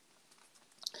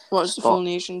 What is the full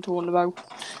nation talking about?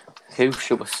 Who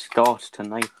should we start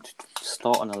tonight?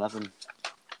 Start on 11.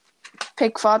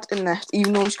 Pickford in net,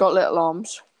 even though he's got little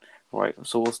arms. Right,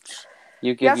 so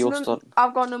you give your start.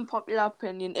 I've got an unpopular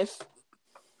opinion. If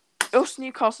us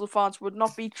Newcastle fans would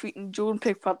not be treating Jordan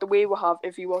Pickford the way we have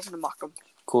if he wasn't a Mackham.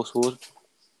 Of course we would.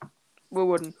 We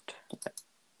wouldn't.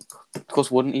 Of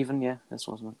course we wouldn't even, yeah. This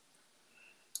wasn't it.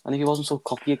 And if he wasn't so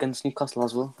cocky against Newcastle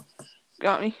as well.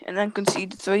 Got me. And then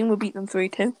conceded 3 and we beat them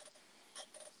 3-2.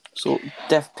 So,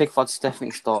 Pickford's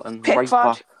definitely starting. Pickford,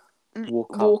 right back,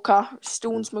 Walker,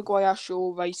 Stones, Maguire,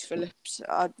 Shaw, Rice, Phillips,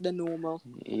 the normal.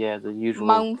 Yeah, the usual.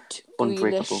 Mount,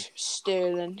 unbreakable. Grealish,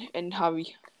 Sterling, and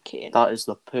Harry Kane. That is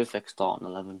the perfect starting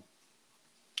 11.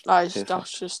 That's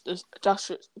Perfect.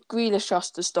 just Grealish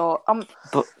has to start.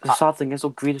 But the sad thing is,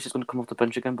 Grealish is going to come off the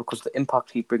bench again because the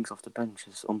impact he brings off the bench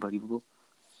is unbelievable.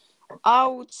 I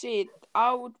would say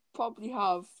I would probably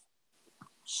have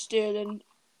Sterling.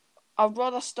 I'd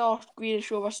rather start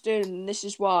Grealish over Sterling, and this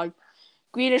is why.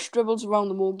 Grealish dribbles around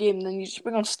the whole game, and then you just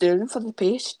bring on Sterling for the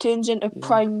pace. Turns into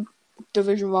prime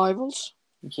division rivals.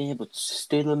 Yeah, but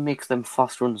Sterling makes them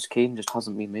fast runs Kane just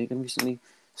hasn't been making recently.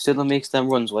 Sterling makes them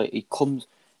runs where he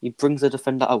brings the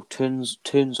defender out, turns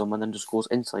him, and then just goes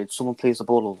inside. Someone plays the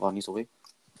ball over and he's away.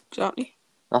 Exactly.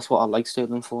 That's what I like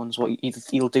Sterling for, and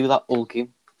he'll do that all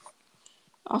game.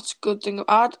 That's a good thing.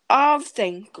 I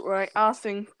think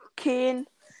Kane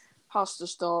has to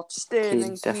start.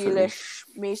 Sterling, Grealish,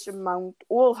 Mason Mount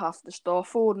all have to start.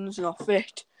 Foden's not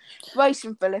fit. Rice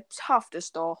and Phillips have to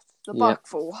start. The back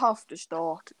four have to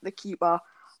start. The keeper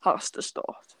has to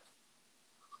start.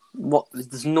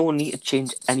 There's no need to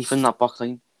change anything in that back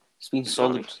line. It's been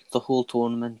solid the whole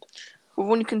tournament. We've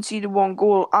only conceded one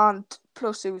goal, and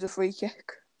plus it was a free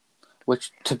kick.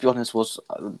 Which, to be honest, was,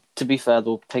 to be fair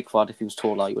though, Pickford, if he was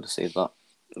taller, he would have saved that.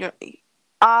 Yeah,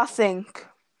 I think.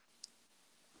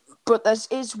 But there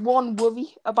is one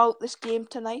worry about this game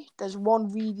tonight. There's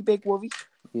one really big worry.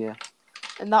 Yeah.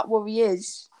 And that worry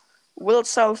is, will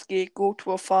Southgate go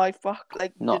to a 5-back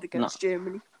like he did against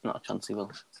Germany? Not a chance he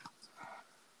will.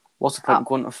 What's the point of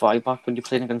going to 5-back when you're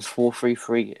playing against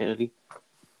 4-3-3 Italy?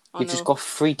 You've just got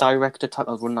 3 direct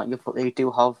attackers running at you, but they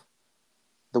do have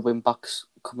the wing-backs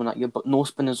coming at you. But no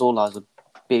Spinazzola is a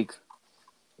big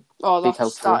help for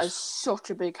us. That is such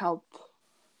a big help.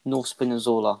 No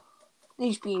Spinazzola.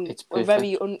 He's been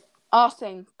I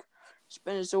think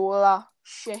Spinazzola,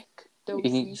 Schick,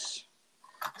 Dumfries.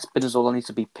 Spinazzola needs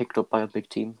to be picked up by a big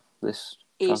team this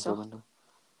transfer window.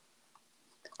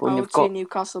 I would say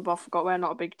Newcastle, but I forgot we're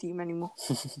not a big team anymore.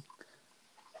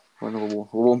 Well, no,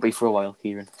 we won't be for a while,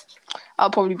 Kieran. I'll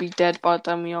probably be dead by the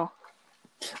time we are.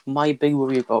 My big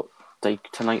worry about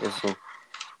tonight is though,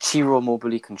 Ciro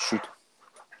Immobile can shoot.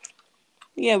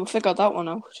 Yeah, we figured that one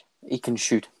out. He can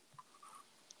shoot.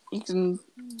 He can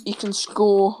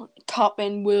score, tap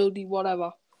in, worldy,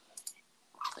 whatever.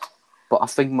 But I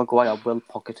think Maguire will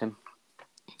pocket him.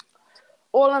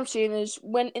 All I'm saying is,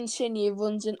 when Insigne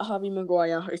runs into Harry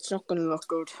Maguire, it's not going to look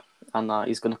good. And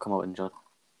he's going to come out injured.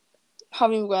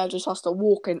 Harry Maguire just has to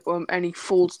walk into him and he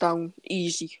falls down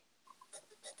easy.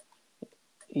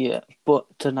 Yeah, but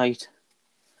tonight,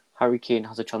 Harry Kane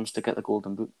has a chance to get the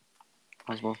Golden Boot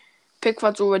as well.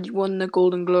 Pickford's already won the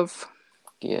Golden Glove.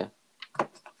 Yeah.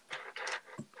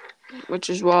 Which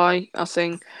is why I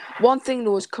think one thing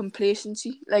though is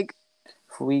complacency. Like,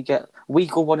 if we go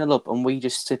 1-0 up and we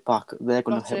just sit back, they're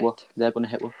going to hit us. They're going to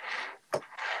hit us.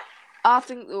 I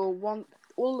think though,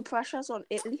 all the pressure's on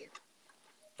Italy.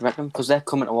 You reckon? Because they're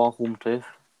coming to our home turf.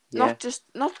 Yeah.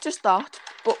 Not just that,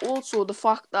 but also the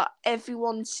fact that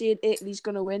everyone's saying Italy's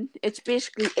going to win. It's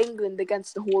basically England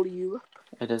against the whole of Europe.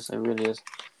 It is. It really is.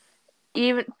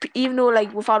 Even though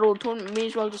like we've had all the tournament, may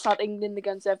as well just had England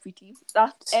against every team.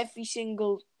 That's every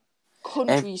single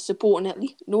country supporting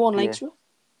Italy. No one likes it.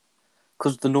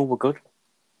 Because they know we're good.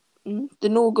 They're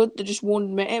no good. They just won't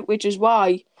admit it, which is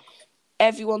why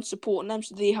everyone's supporting them,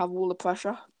 so they have all the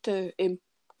pressure to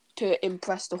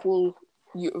impress the whole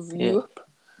of Europe.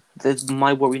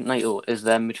 My worry tonight is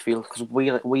their midfield, because we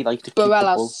like to keep the ball.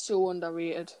 Barella's so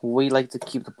underrated. We like to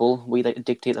keep the ball. We like to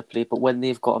dictate the play, but when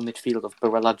they've got a midfield of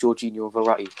Barella, Jorginho,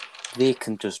 Verratti,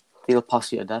 they'll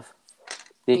pass you to death.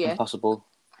 They can pass the ball.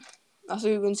 I thought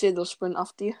you were going to say they'll sprint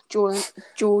after you.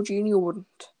 Jorginho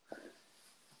wouldn't.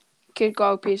 Kid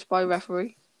got outpaced by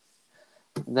referee.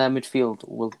 Their midfield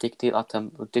will dictate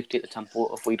the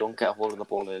tempo if we don't get a hold of the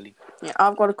ball early. Yeah,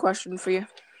 I've got a question for you.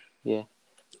 Yeah.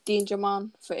 Danger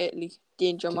man for Italy.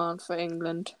 Danger man for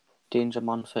England. Danger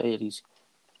man for Italy's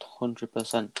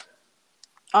 100%.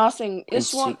 I think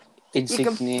this one...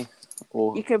 Insigne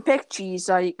you can pick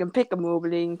Chiesa, you can pick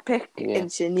Immobile, you can pick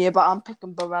Insigne, but I'm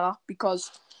picking Barella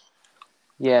because...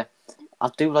 Yeah, I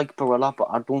do like Barella, but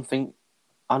I don't think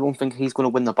he's going to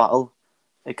win the battle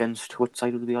against... Which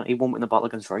side will he be on? He won't win the battle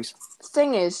against Rice. The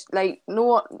thing is, like,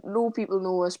 no people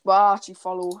know us, but I actually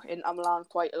follow Inter Milan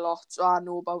quite a lot, so I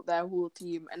know about their whole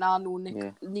team, and I know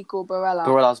Nico Barella.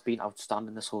 Barella's been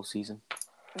outstanding this whole season.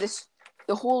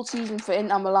 The whole season for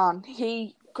Inter Milan,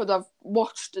 he could have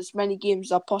watched as many games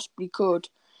as I possibly could.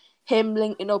 Him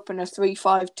linking up in a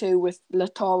 3-5-2 with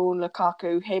Lautaro and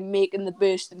Lukaku, him making the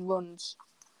bursting runs.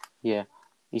 Yeah,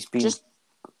 he's been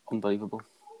unbelievable.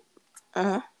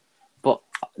 Uh-huh. But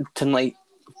tonight,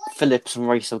 Phillips and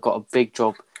Rice have got a big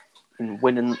job in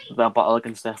winning their battle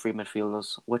against their three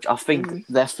midfielders, which I think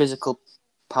their physical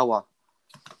power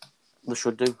They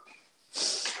should do.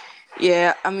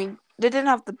 Yeah, I mean, they didn't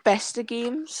have the best of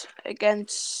games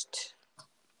against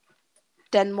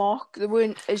Denmark. They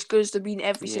weren't as good as they've been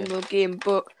every single game,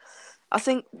 but I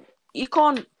think you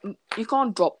can't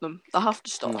drop them. They have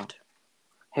to start. No.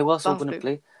 Who else are going to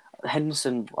play?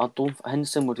 Henderson.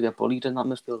 Henderson would get bullied in that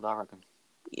midfield, I reckon.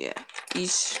 Yeah,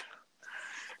 he's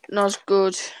not as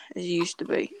good as he used to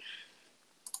be.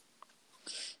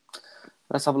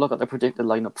 Let's have a look at the predicted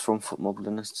lineups from FootMob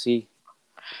and let's see.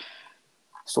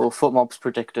 So FootMob's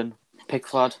predicting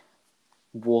Pickford,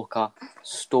 Walker,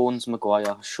 Stones,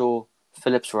 Maguire, Shaw,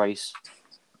 Phillips, Rice.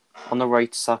 On the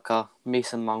right, Saka,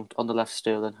 Mason Mount. On the left,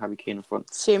 Sterling, Harry Kane in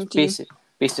front. Same team.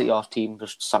 Basically our team,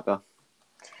 just Saka.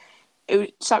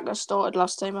 Saka started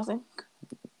last time, I think.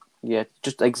 Yeah,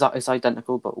 just exactly, it's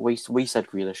identical, but we said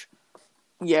Grealish.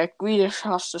 Yeah, Grealish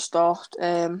has to start.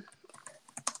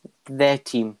 Their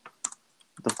team,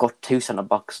 they've got two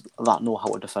centre-backs that know how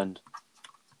to defend.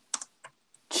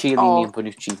 Chiellini and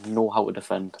Bonucci know how to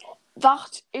defend.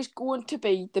 That is going to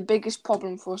be the biggest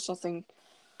problem for us, I think.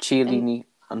 Chiellini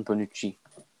and Bonucci.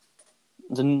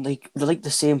 They're like the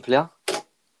same player.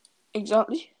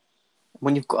 Exactly.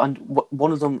 When you've got, and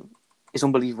one of them is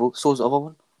unbelievable, so is the other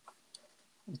one.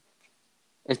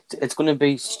 It's going to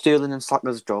be Sterling and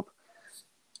Saka's job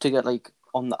to get like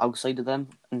on the outside of them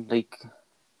and like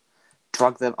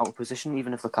drag them out of position,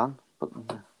 even if they can. But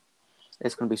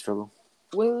it's going to be a struggle.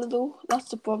 Will though? That's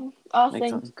the problem. I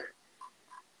think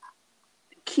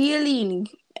Chiellini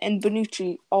and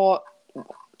Bonucci are.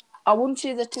 I wouldn't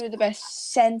say they're two of the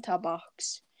best centre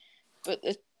backs, but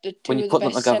the two of the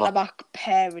best centre back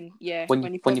pairing. Yeah,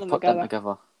 when you put them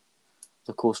together,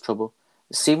 they cause trouble.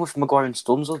 Same with Maguire and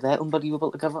Stones, though. They're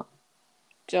unbelievable together.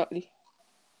 Exactly.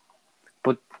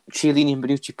 But Chiellini and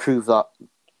Bonucci prove that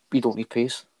you don't need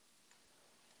pace.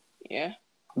 Yeah.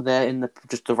 They're in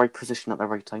just the right position at the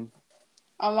right time.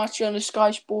 I'm actually on the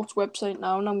Sky Sports website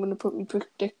now, and I'm going to put my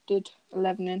predicted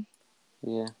 11 in.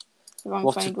 Yeah.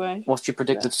 What's your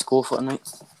predicted score for tonight?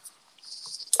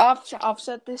 I've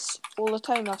said this all the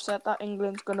time. I've said that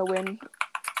England's going to win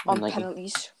on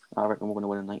penalties. I reckon we're going to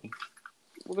win a 90.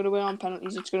 We're going to win on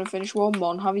penalties. It's going to finish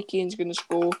 1-1. Harry Kane's going to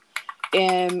score.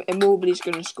 Immobile's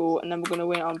going to score, and then we're going to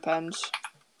win on pens.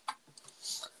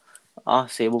 I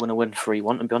say we're going to win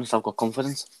 3-1. To be honest, I've got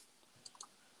confidence.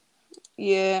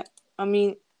 Yeah, I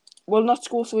mean, we'll not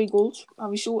score 3 goals.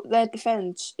 Have you saw their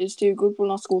defence is too good? We'll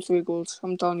not score 3 goals.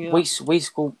 I'm telling you that. We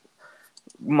score.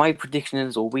 My prediction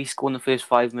is, we score in the first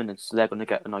 5 minutes, they're going to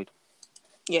get annoyed.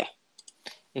 Yeah.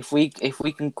 If we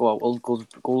can go out all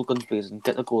goal guns blazing and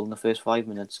get the goal in the first 5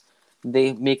 minutes,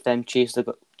 they make them chase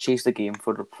the game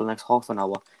for the next half an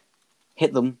hour,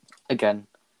 hit them again.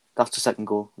 That's the second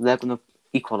goal. They're going to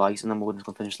equalise, and then we're just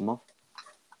going to finish them off.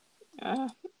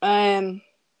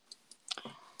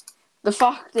 The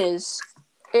fact is,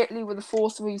 Italy with a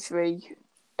 4-3-3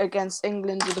 against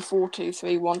England with a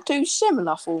 4-2-3-1, two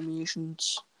similar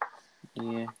formations.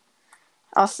 Yeah.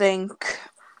 I think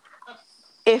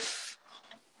if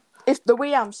the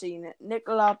way I'm seeing it,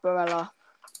 Nicola Barella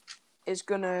is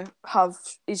gonna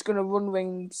run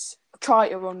rings, try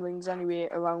to run rings anyway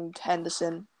around Rice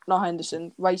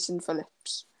and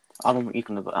Phillips. I don't think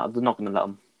they're not gonna let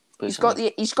him.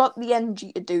 Personally. He's got the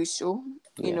energy to do so.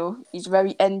 Yeah. You know, he's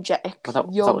very energetic,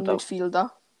 young midfielder.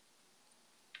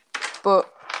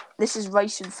 But this is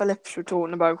Rice and Phillips we're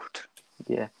talking about.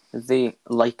 Yeah, they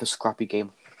like a scrappy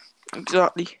game.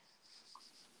 Exactly.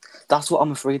 That's what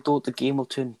I'm afraid, though. The game will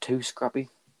turn too scrappy.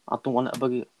 I don't want it to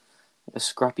be a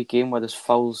scrappy game where there's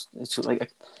fouls. It's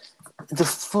like they're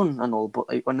fun and all, but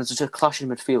like when there's just a clash in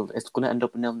midfield, it's going to end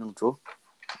up a 0-0 draw.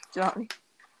 Exactly.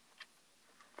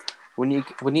 We need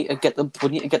to get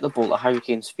the ball at Harry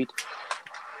Kane's feet.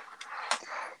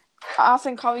 I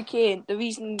think Harry Kane, the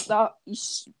reason that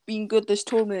he's been good this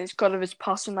tournament is because of his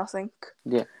passing, I think.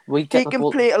 Yeah. He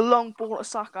can play a long ball to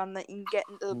Saka and then he can get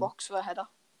into the box for a header.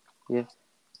 Yeah.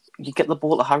 You get the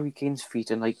ball at Harry Kane's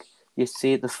feet and like you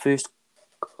say the first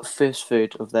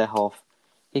third of their half,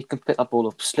 he can pick that ball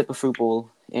up, slip a through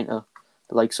ball into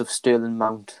the likes of Sterling,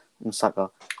 Mount and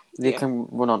Saka. They can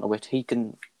run onto it. He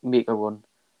can make a run.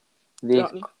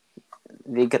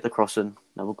 They get the crossing.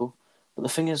 There we go. But the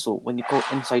thing is, though, when you go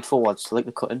inside forwards, they like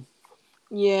the cutting.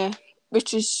 Yeah,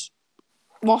 which is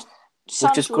what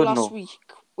Sancho last week,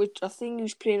 which I think he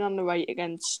was playing on the right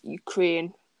against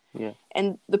Ukraine. Yeah.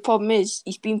 And the problem is,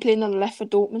 he's been playing on the left for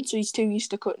Dortmund, so he's too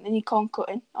used to cutting, and he can't cut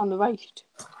in on the right.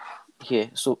 Yeah,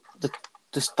 so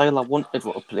the style I wanted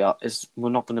to play at is we're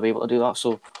not going to be able to do that,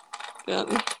 so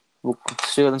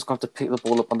Sterling's going to have to pick the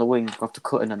ball up on the wing, going to have to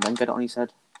cut in and then get it on his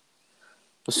head.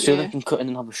 But Sterling can cut in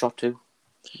and have a shot too,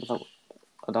 without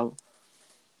a doubt.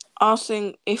 I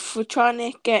think if we're trying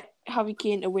to get Harry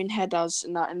Kane to win headers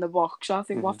and that in the box, I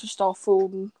think we'll have to start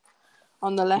Foden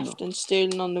on the left and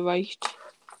Sterling on the right.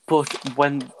 But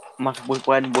when we're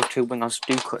two wingers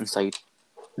do cut inside,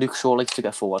 Luke Shaw likes to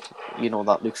get forward. You know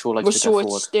that Luke Shaw likes to get forward.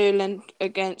 So it's Sterling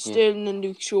against Sterling and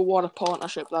Luke Shaw. What a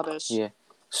partnership that is. Yeah.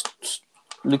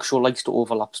 Luke Shaw likes to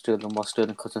overlap Sterling while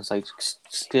Sterling cuts inside.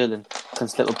 Sterling can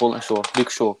slip a ball in Shaw.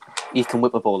 Luke Shaw, he can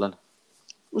whip a ball in.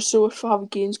 We saw it for Harry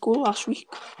Kane's goal last week.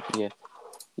 Yeah.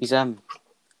 He's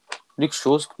Luke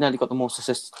Shaw's nearly got the most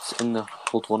assists in the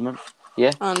whole tournament.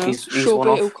 Yeah. I know. He's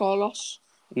Shaw beat Carlos.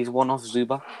 He's one off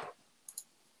Zuba.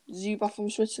 Zuba from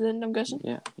Switzerland, I'm guessing.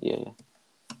 Yeah.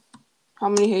 How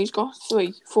many he's got?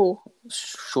 3, 4.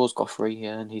 Shaw's got 3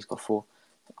 here, and he's got 4.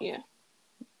 Yeah.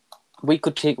 We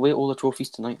could take away all the trophies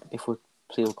tonight if we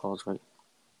play all cards right.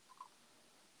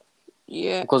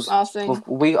 Yeah, because I think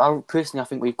personally, I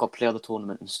think we've got player of the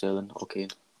tournament in Sterling. Okay.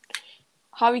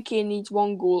 Harry Kane needs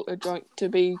 1 goal to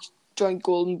be joint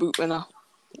Golden Boot winner.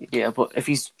 Yeah, but if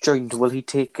he's joined, will he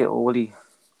take it or will he?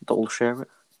 They'll share it.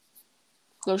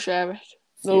 They'll share it.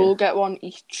 They'll all get 1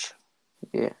 each.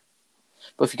 Yeah,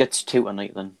 but if he gets 2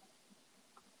 tonight, then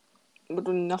we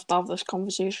don't even have to have this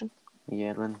conversation.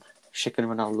 Yeah, then Chicken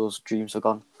Ronaldo's dreams are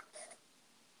gone.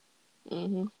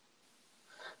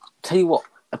 Tell you what,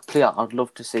 a player I'd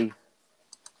love to see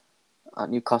at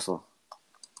Newcastle.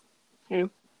 Who?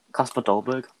 Kasper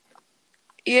Dolberg.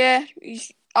 Yeah,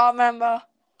 I remember.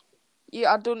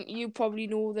 Yeah, you probably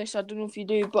know this, I don't know if you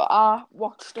do, but I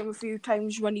watched him a few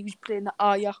times when he was playing at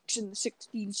Ajax in the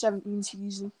 16-17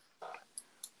 season.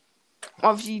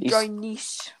 Obviously, he joined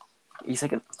Nice. He's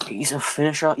a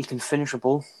finisher. He can finish a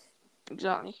ball.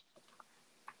 Exactly.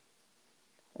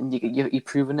 And you've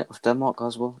proven it with Denmark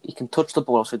as well. He can touch the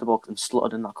ball outside the box and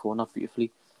slot it in that corner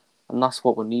beautifully. And that's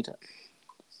what we need.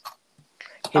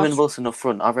 Him and Wilson up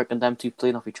front, I reckon them two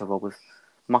playing off each other with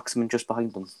Maximin just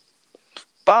behind them.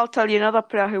 But I'll tell you another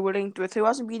player who we're linked with, who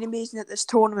hasn't been amazing at this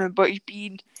tournament, but he's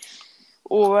been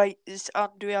alright, is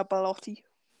Andrea Belotti.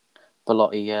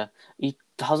 Belotti, yeah. He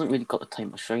hasn't really got the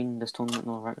time to shine this tournament,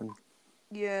 I reckon.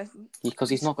 Yeah. Because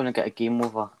he's not going to get a game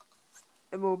over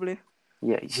Immobile.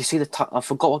 Yeah, you see I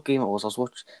forgot what game it was. I was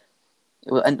watching.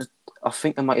 I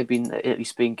think it might have been the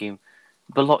Italy-Spain game.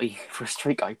 Belotti, for a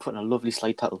straight guy, put in a lovely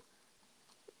slide tackle.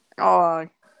 Oh.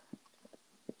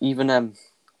 Even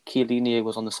Chiellini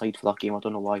was on the side for that game. I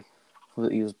don't know why.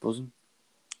 He was buzzing.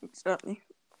 Exactly.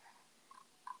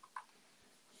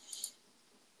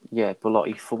 Yeah,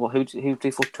 Belotti. For what? Who did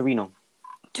he for? Torino?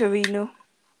 Torino.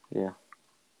 Yeah.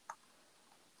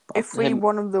 If we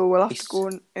want him, though, we'll have to go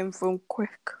in for him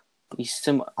quick. He's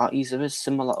a bit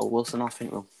similar to Wilson, I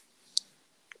think, though.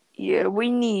 Yeah,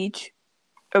 we need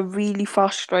a really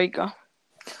fast striker.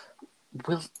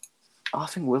 I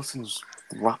think Wilson's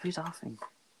rapid,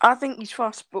 I think he's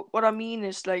fast, but what I mean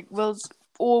is, like,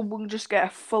 or we can just get a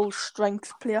full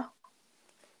strength player.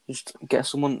 Just get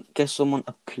someone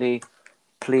to play,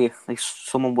 like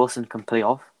someone Wilson can play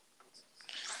off.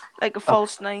 Like a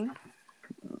false 9.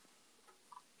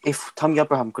 If Tammy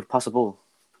Abraham could pass a ball.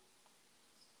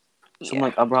 Someone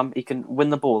like Abraham, he can win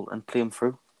the ball and play him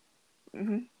through.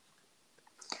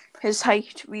 His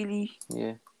height, really.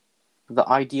 Yeah. The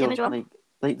ideal,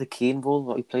 like the Kane role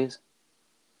that he plays.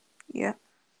 Yeah.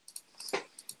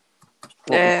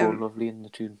 What would go lovely in the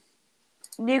tune.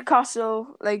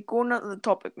 Newcastle, like going on to the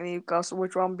topic of Newcastle,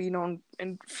 which I've been on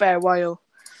in a fair while.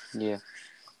 Yeah.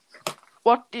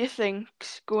 What do you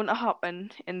think's going to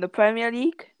happen in the Premier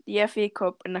League, the FA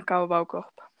Cup, and the Carabao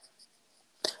Cup?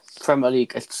 Premier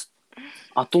League,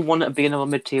 I don't want it to be another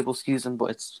mid-table season,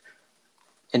 but it's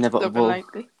inevitable.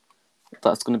 Likely.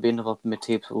 That's going to be another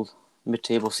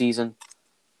mid-table season.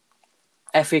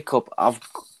 FA Cup,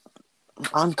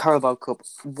 and Carabao Cup,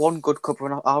 one good cup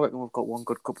runner. I reckon we've got one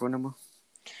good cup runner.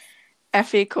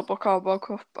 FA Cup or Carabao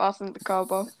Cup? I think the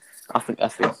Carabao. I think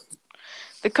FA.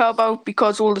 The Carabao,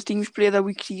 because all the teams play their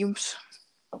weak teams.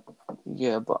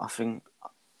 Yeah, but I think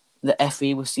the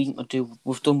FA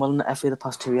we've done well in the FA the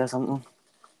past 2 years, haven't we?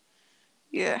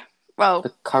 Yeah. Well,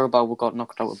 the Carabao we got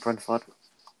knocked out with Brentford.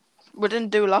 We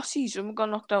didn't do last season. We got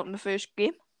knocked out in the first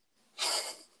game.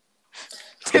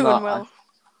 Doing well.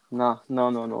 No.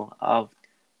 I've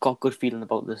got a good feeling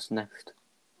about this next.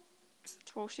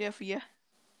 Towards the FA, yeah.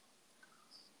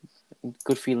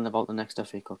 Good feeling about the next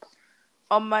FA Cup.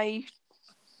 On my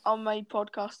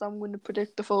podcast, I'm going to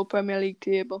predict the full Premier League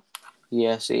table.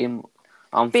 Yeah, same.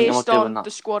 I'm based thinking about doing on that.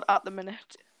 The squad at the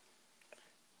minute.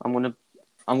 I think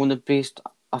I'm going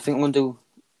to do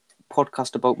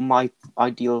podcast about my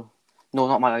ideal. No,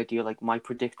 not my ideal. Like my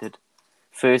predicted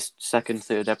first, second,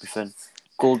 third, everything.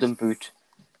 Golden Boot,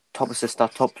 top assister,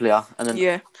 top player, and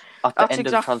then at the end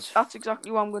of the That's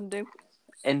exactly what I'm going to do.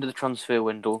 End of the transfer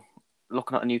window,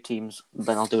 looking at the new teams,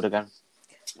 then I'll do it again.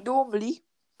 Normally,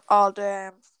 I'll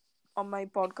on my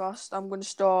podcast, I'm going to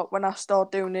start, when I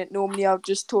start doing it, normally I'll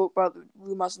just talk about the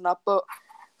rumours and that, but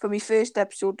for my first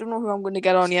episode, don't know who I'm going to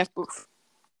get on yet, but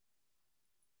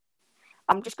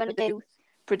I'm just going to do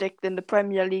predicting the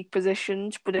Premier League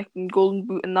positions, predicting Golden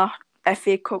Boot and that,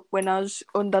 FA Cup winners,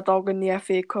 underdog in the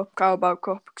FA Cup, Carabao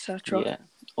Cup, etc. Yeah,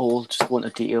 all just one a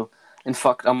detail. In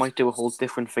fact, I might do a whole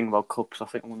different thing about cups. I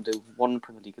think I'm going to do one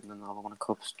Premier League and then another one of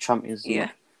cups. Champions League. Yeah.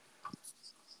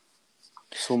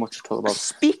 So much to talk about.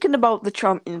 Speaking about the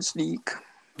Champions League.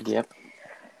 Yep.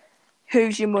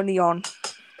 Who's your money on?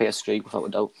 PSG, without a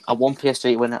doubt. I want PSG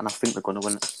to win it, and I think they're going to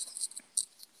win it.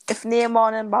 If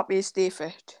Neymar and Mbappe stay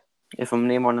fit. If I'm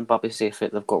Neymar and Mbappe stay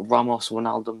fit, they've got Ramos,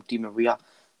 Ronaldo, Di Maria.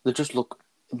 They just look...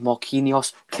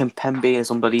 Marquinhos, Kimpembe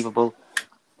is unbelievable.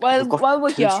 Well, while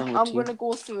we're here, I'm going to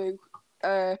go through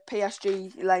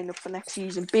PSG lineup for next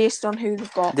season based on who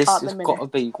they've got this at the minute. This has got to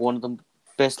be one of the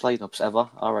best lineups ever,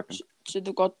 I reckon. So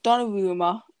they've got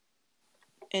Donnarumma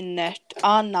in net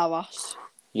and Navas.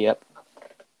 Yep.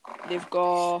 They've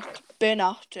got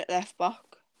Bernat at left back.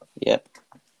 Yep.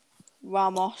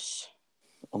 Ramos.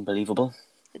 Unbelievable.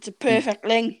 It's a perfect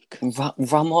link.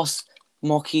 Ramos,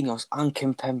 Marquinhos and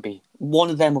Kimpembe. One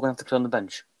of them we're going to have to put on the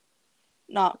bench.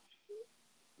 Nah.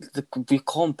 We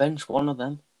can't bench one of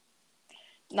them.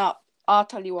 Nah, I'll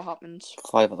tell you what happens.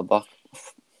 5 at the back.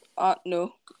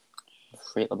 No.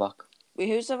 3 at the back. Wait,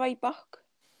 who's the right back?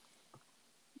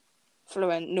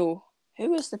 Florent, no.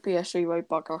 Who is the PSG right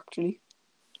back, actually?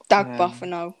 Dagba for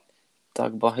now.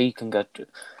 Dagba, he can get...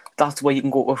 That's where you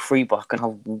can go to a free back and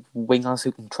have wingers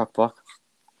who can track back.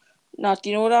 Nah, do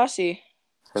you know what I say?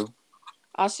 Who?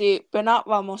 I say Bernat,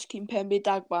 Ramos, Kimpembe,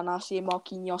 Dagba, and I say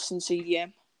Marquinhos and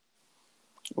CDM.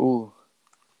 Ooh.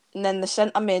 And then the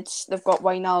centre mids, they've got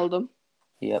Wijnaldum.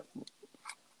 Yep.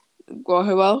 They've got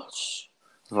who else?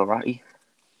 Verratti.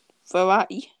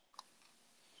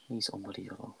 He's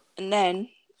unbelievable. And then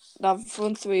they have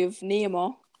front three of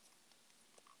Neymar.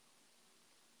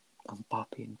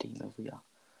 Mbappe and Di Maria.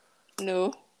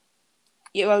 No.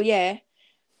 Yeah, well, yeah.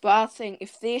 But I think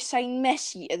if they sign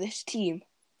Messi to this team,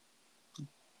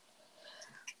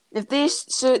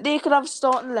 so they could have a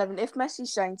starting 11. If Messi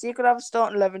signs, they could have a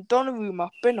starting 11. Donnarumma,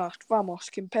 Bernat, Ramos,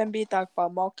 Kimpembe, Dagba,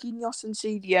 Marquinhos and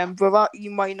CDM, Verratti,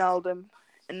 Wijnaldum,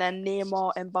 and then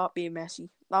Neymar, Mbappe, Messi.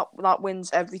 That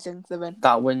wins everything they're in.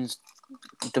 That wins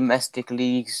domestic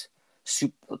leagues.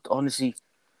 Honestly,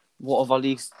 what of our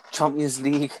leagues? Champions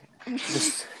League,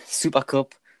 the Super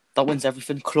Cup. That wins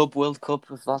everything. Club World Cup,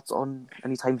 if that's on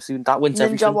anytime soon. That wins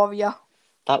everything. Ninja Warrior.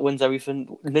 That wins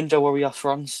everything. Ninja Warrior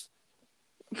France.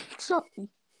 Exactly.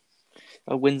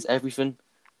 That wins everything.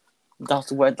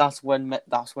 That's when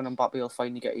Mbappe will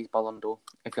finally get his Ballon d'Or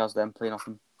if he has them playing off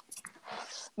him.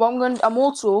 Well, I'm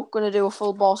also gonna do a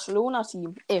full Barcelona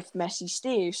team if Messi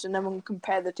stays, and then we'll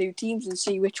compare the two teams and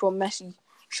see which one Messi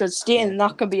should stay in. And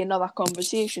that could be another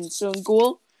conversation. So in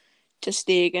goal, ter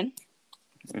Stegen.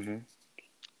 Mm-hmm.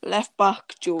 Left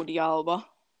back, Jordi Alba.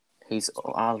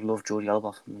 I love Jordi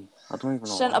Alba for me. I don't even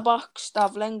know. Centre back,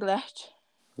 Stav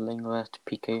Lenglet,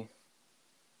 Piqué.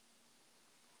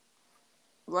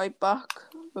 Right back,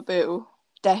 Roberto.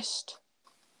 Dest.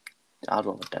 I'd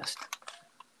rather Dest.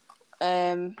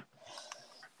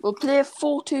 We'll play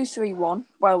 4-2-3-1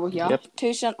 while we're here. Yep.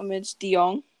 2 centre mids, De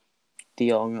Jong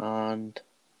and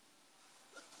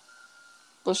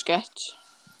Busquets.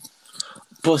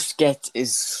 Busquets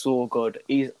is so good.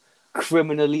 He's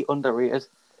criminally underrated.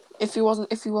 If he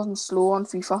wasn't slow on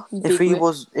FIFA,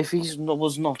 if he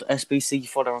was not SBC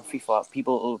fodder on FIFA,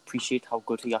 people will appreciate how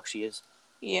good he actually is.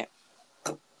 Yeah.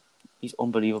 He's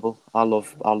unbelievable. I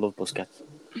love Busquets.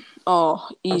 Oh,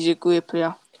 he's a great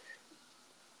player.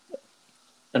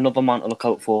 Another man to look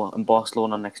out for in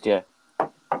Barcelona next year.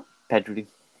 Pedri.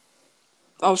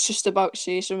 I was just about to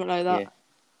say something like that. Yeah.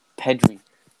 Pedri.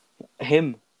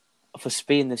 Him for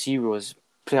Spain this Euros.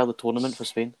 Player of the tournament for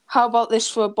Spain. How about this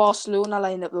for a Barcelona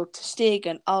lineup though? Ter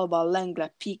Stegen, Alba,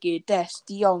 Lenglet, Piqué, Dest,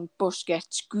 De Jong,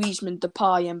 Busquets, Griezmann,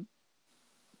 Depay, and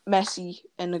Messi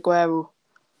and Aguero.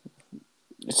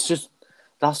 It's just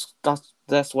that's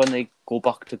when they go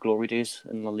back to glory days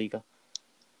in La Liga.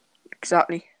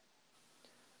 Exactly.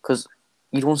 Because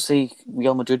you don't see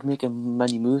Real Madrid making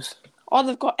many moves. Oh,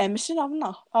 they've got Emerson,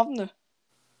 haven't they?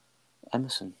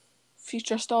 Emerson.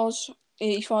 Future stars.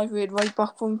 85 rated right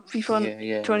back from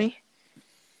FIFA 20.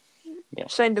 Yeah.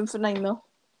 Signed him for 9 mil.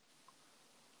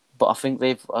 But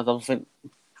I don't think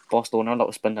Barcelona are allowed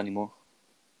to spend anymore.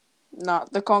 Nah,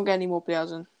 they can't get any more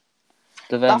players in.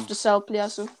 They have to sell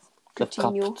players though.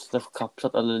 They've capped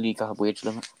at the La Liga wage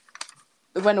limit.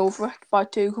 They went over it by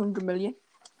 200 million.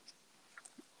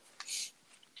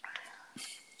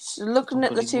 So looking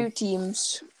at the two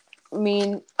teams, I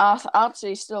mean, I'd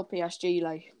say still PSG,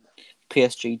 like.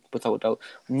 PSG, without a doubt.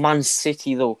 Man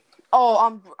City, though.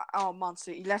 Oh, Man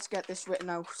City. Let's get this written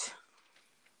out.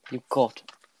 You've got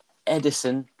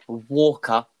Edison,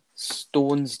 Walker,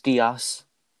 Stones, Diaz.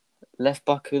 Left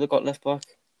back, who they got left back?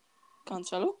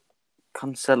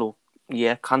 Cancelo.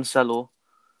 Yeah, Cancelo.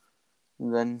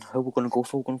 And then who we're going to go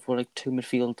for? We're going for like 2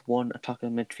 midfield, 1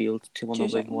 attacking midfield, 2 on the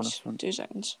wing, 1 up front. 2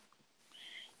 seconds.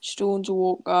 Stones,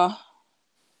 Walker.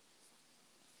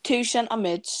 2 centre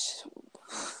mids.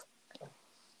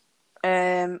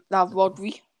 They have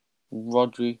Rodri,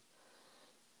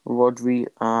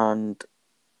 and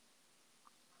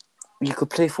you could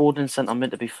play forward in centre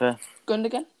mid, to be fair.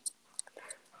 Gundogan.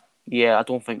 Yeah, I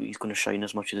don't think he's going to shine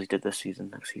as much as he did this season,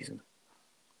 next season.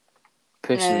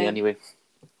 Personally, anyway.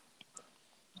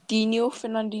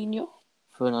 Fernandinho,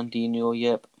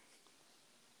 yep.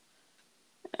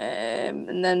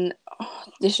 And then,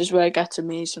 this is where it gets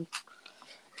amazing.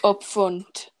 Up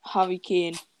front, Harry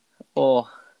Kane. Oh.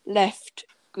 Left,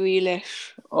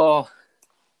 Grealish. Oh.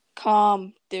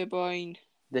 Calm, De Bruyne.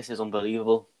 This is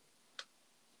unbelievable.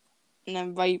 And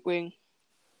then right wing.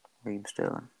 Raheem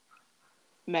Sterling.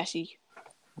 Messi.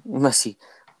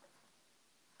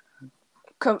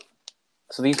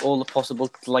 So these all the possible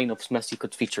lineups Messi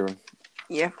could feature in.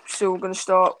 Yeah, so we're going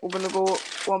to go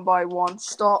one by one.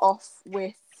 Start off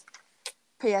with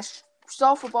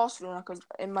Start for Barcelona, because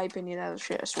in my opinion they're the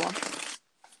shittest one.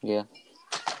 Yeah.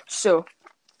 So,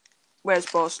 where's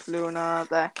Barcelona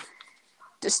there?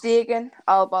 Ter Stegen,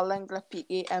 Alba, Lenglet,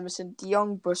 Piqué, Emerson, De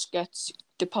Jong, Busquets,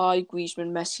 Depay,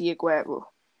 Griezmann, Messi, Aguero.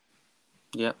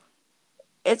 Yep.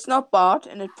 It's not bad,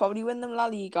 and it'd probably win them La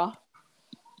Liga.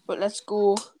 But let's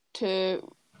go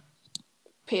to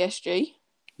PSG.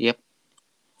 Yep.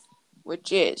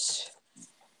 Which is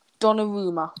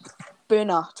Donnarumma,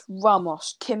 Bernat,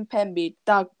 Ramos, Kimpembe,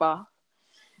 Dagba,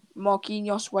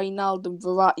 Marquinhos, Wijnaldum,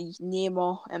 Verratti,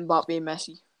 Neymar, Mbappe,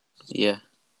 Messi. Yeah.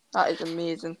 That is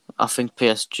amazing. I think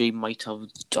PSG might have...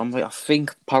 I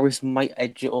think Paris might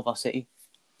edge it over City.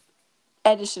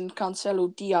 Edison,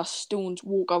 Cancelo, Diaz, Stones,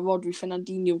 Walker, Rodri,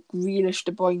 Fernandinho, Grealish,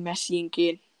 De Bruyne, Messi and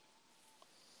Kane.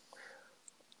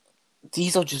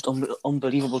 These are just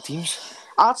unbelievable teams.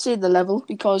 I'd say the level,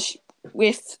 because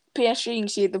with PSG, you can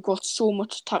see they've got so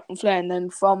much attack and flair, and then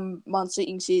from Man City,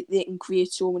 you can see they can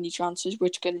create so many chances,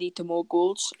 which can lead to more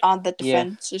goals, and the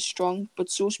defence is strong,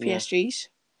 but so's PSG's.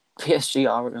 PSG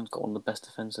are got one of the best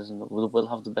defences in the world. Will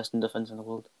have the best defence in the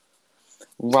world.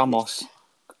 Ramos,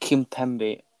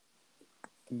 Kimpembe,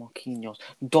 Marquinhos,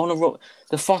 Donnarumma.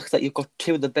 The fact that you've got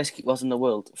 2 of the best keepers in the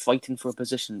world fighting for a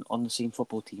position on the same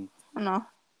football team. I know.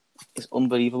 It's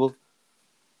unbelievable.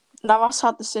 Navas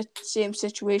had the same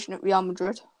situation at Real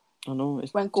Madrid. I know.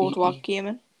 When Courtois came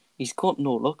in. He's got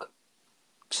no luck.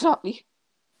 Exactly.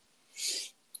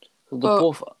 They're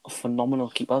both phenomenal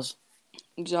keepers.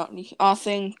 Exactly. I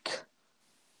think...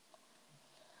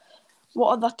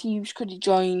 What other teams could he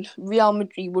join? Real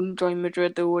Madrid wouldn't join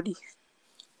Madrid though, would he?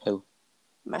 Who?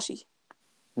 Messi.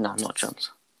 Nah, not a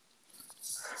chance.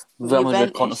 Real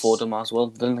Madrid can't afford him as well.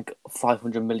 They're like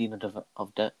 500 million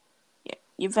of debt. Yeah.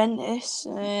 Juventus.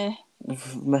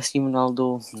 Messi,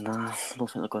 Ronaldo. Nah, I don't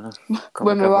think they're gonna.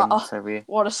 Morata.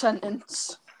 What a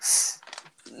sentence.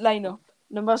 Lineup.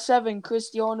 Number 7,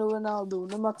 Cristiano Ronaldo.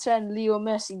 Number 10, Leo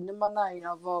Messi. Number 9,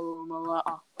 Alvaro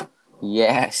Morata.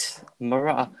 Yes,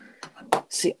 Morata.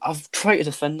 See, I've tried to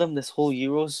defend him this whole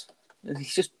Euros. He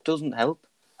just doesn't help.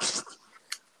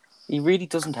 He really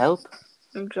doesn't help.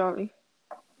 Exactly.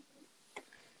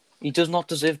 He does not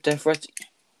deserve death threats.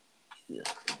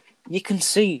 You can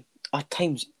see at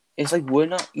times it's like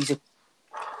Werner. He's a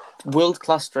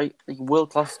world-class striker.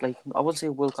 I wouldn't say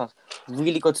world-class.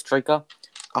 Really good striker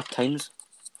at times,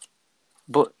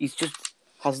 but he just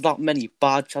has that many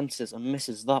bad chances and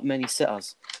misses that many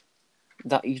sitters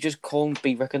that he just can't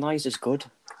be recognised as good.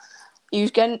 He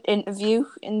was getting an interview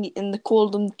and they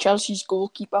called him Chelsea's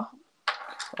goalkeeper.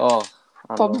 Oh,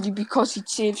 probably because he'd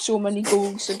saved so many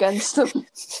goals against them.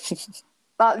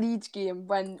 That Leeds game,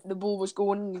 when the ball was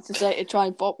going, he decided to try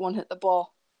and pop one, hit the bar.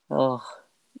 Oh,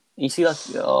 you see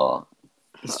that? Oh,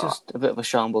 he's just a bit of a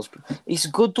shambles. He's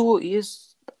good though. He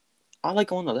is. I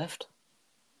like him on the left.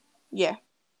 Yeah.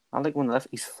 I like him on the left.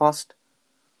 He's fast.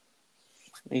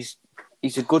 He's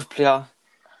a good player.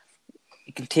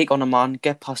 He can take on a man,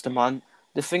 get past a man.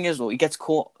 The thing is, though, he gets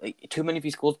caught. Too many of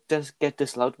his goals get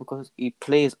disallowed because he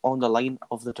plays on the line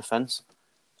of the defence.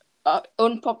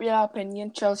 Unpopular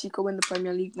opinion: Chelsea could win the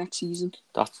Premier League next season.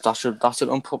 That's an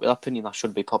unpopular opinion. That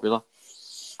should be popular.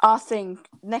 I think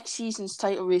next season's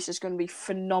title race is going to be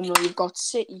phenomenal. You've got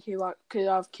City, could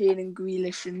have Kane and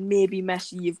Grealish and maybe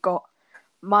Messi. You've got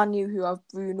Man U, who have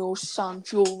Bruno,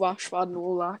 Sancho, Rashford and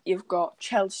all that. You've got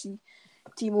Chelsea,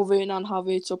 Timo Werner and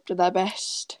Havertz up to their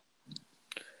best.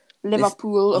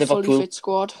 Liverpool, a fully fit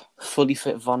squad. Fully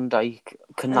fit Van Dijk,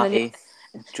 Kanate.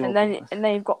 And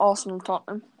then you've got Arsenal and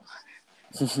Tottenham.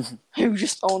 Who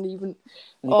just aren't even...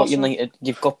 You've got United,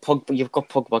 you've got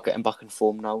Pogba getting back in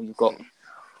form now. You've got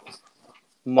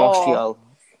Martial,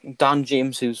 Dan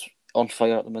James, who's on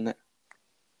fire at the minute.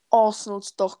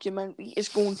 Arsenal's documentary is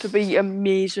going to be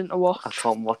amazing to watch. I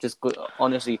can't watch it. Good.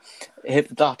 Honestly,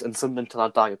 that and Sunderland Till I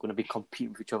Die are going to be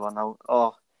competing with each other now.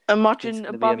 Oh, imagine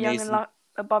Aubameyang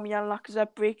and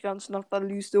Lacazette breakdancing after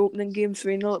they lose the opening game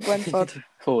 3-0 at Brentford.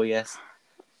 Oh yes.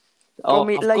 Got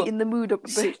me lighten the mood up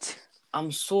a bit.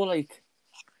 I'm so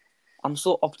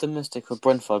optimistic for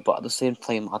Brentford, but at the same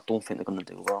time, I don't think they're going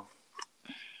to do well.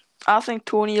 I think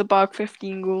Tony will bag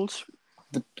 15 goals.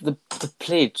 They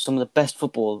played some of the best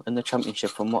football in the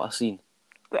Championship from what I've seen.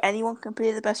 But anyone can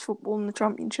play the best football in the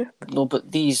Championship. No,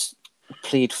 but these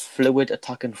played fluid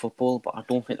attacking football, but I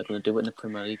don't think they're going to do it in the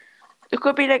Premier League. It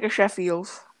could be like a Sheffield.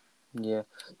 Yeah.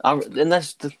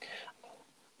 Unless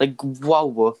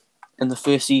Wow in the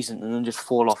first season and then just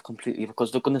fall off completely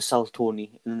because they're going to sell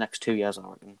Tony in the next 2 years, I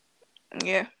reckon.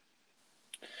 Yeah.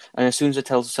 And as soon as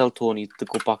they sell Tony, they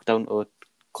go back down to a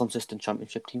consistent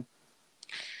Championship team.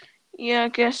 Yeah, I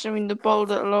guess. I mean, they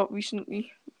bowled it a lot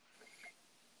recently.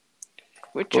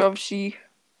 Which obviously...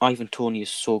 Ivan Tony is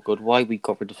so good. Why we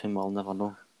got rid of him, I'll never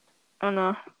know. I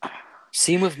know.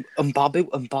 Same with Mbabu.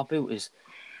 Mbabu is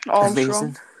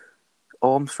amazing.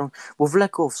 Armstrong. We've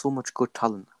let go of so much good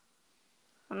talent.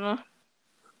 I know.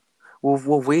 We've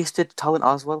wasted talent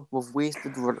as well. We've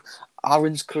wasted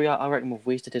Aaron's career. I reckon we've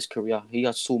wasted his career. He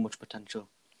has so much potential.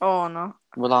 Oh, no.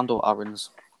 Rolando Aaron's.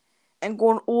 And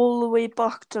going all the way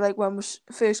back to like when we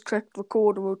first clicked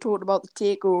record and we were talking about the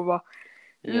takeover.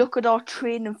 Yeah. Look at our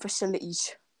training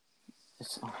facilities.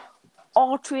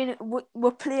 Our training,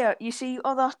 we're player. You see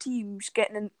other teams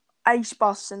getting an ice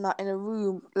baths and that in a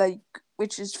room, like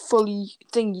which is fully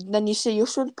thingy. Then you see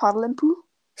us with a paddling pool.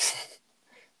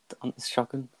 That's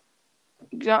shocking.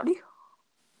 Exactly.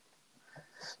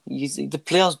 You see, the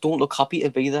players don't look happy to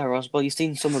be there as well. You've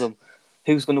seen some of them.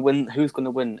 Who's going to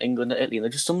win? England or Italy?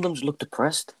 And some of them just look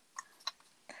depressed.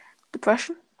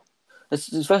 Depression?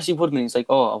 Especially Woodman. He's like,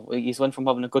 he's went from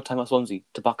having a good time at Swansea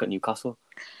to back at Newcastle.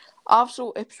 I've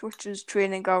saw Ipswich's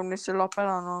training ground. It's a lot better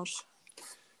than ours.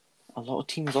 A lot of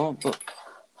teams aren't, but...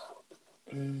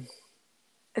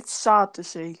 It's sad to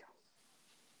see.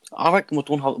 I reckon we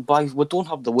don't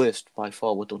have the worst by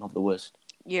far. We don't have the worst.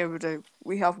 Yeah, we do.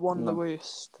 We have the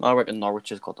worst. I reckon Norwich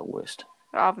has got the worst.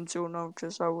 I haven't seen Norwich,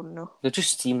 so I wouldn't know. They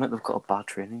just seem like they've got a bad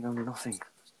training ground. Nothing.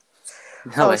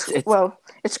 No, it's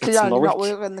clearly not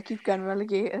working. They keep getting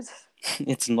relegated.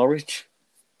 It's Norwich.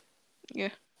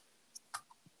 Yeah.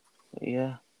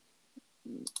 Yeah.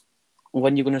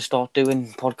 When are you going to start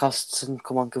doing podcasts and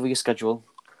come on, give me a schedule?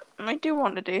 I do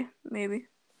one today, maybe.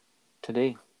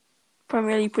 Today?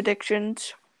 Premier League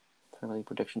predictions. I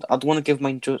don't want to give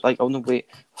mine. I want to wait.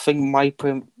 I think my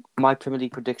Premier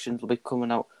League predictions will be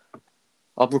coming out.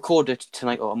 I'll record it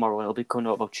tonight or tomorrow, and it'll be coming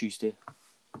out about Tuesday.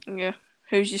 Yeah.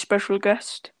 Who's your special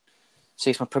guest?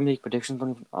 See, it's my Premier League predictions. I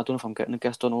don't know if I'm getting a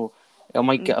guest or not. I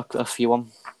might get a few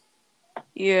on.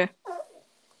 Yeah.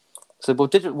 So, we are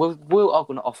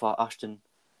going to offer Ashton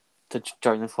to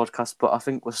join the podcast, but I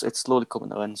think it's slowly coming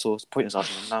to an end, so it's pointless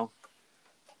asking him now.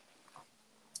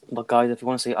 But guys, if you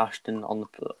want to see Ashton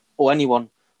or anyone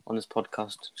on this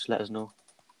podcast, just let us know.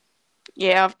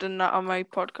 Yeah, I've done that on my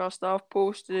podcast. I've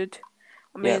posted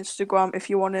on my Instagram. If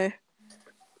you want to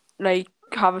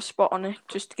have a spot on it,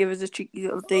 just give us a cheeky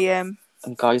little DM.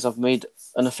 And guys, I've made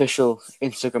an official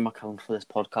Instagram account for this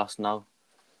podcast now,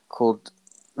 called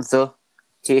the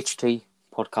HT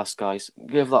Podcast. Guys,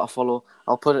 give that a follow.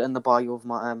 I'll put it in the bio of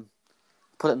my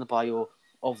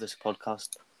of this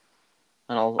podcast.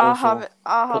 And I'll also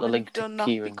put a link to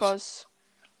Kieran's. Because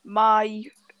my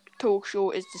talk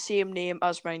show is the same name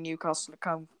as my Newcastle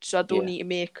account, so I don't need to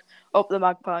make Up the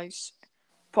Magpies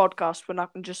podcast when I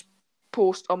can just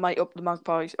post on my Up the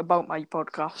Magpies about my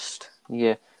podcast.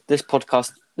 Yeah, this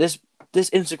podcast, this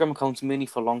Instagram account's mainly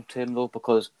for long term though,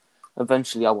 because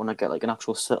eventually I want to get an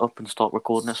actual setup and start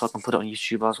recording it so I can put it on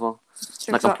YouTube as well. That's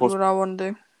exactly what I want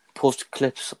to do. Post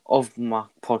clips of my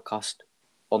podcast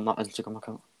on that Instagram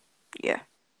account. Yeah.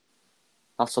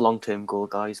 That's a long-term goal,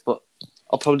 guys. But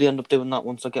I'll probably end up doing that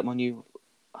once I get my new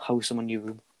house and my new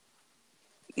room.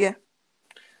 Yeah.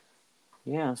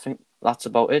 Yeah, I think that's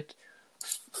about it.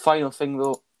 Final thing,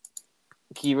 though,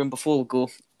 Kieran, before we go,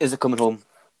 Is it coming home?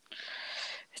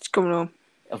 It's coming home.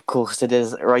 Of course it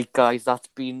is. Right, guys, that's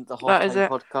been the That is Halftime it.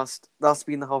 Podcast. That's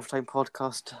been the Halftime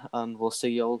Podcast, and we'll see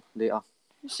you all later.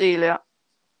 See you later.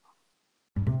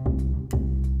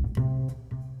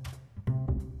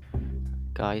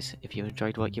 Guys, if you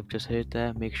enjoyed what you've just heard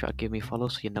there, make sure to give me a follow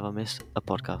so you never miss a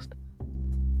podcast.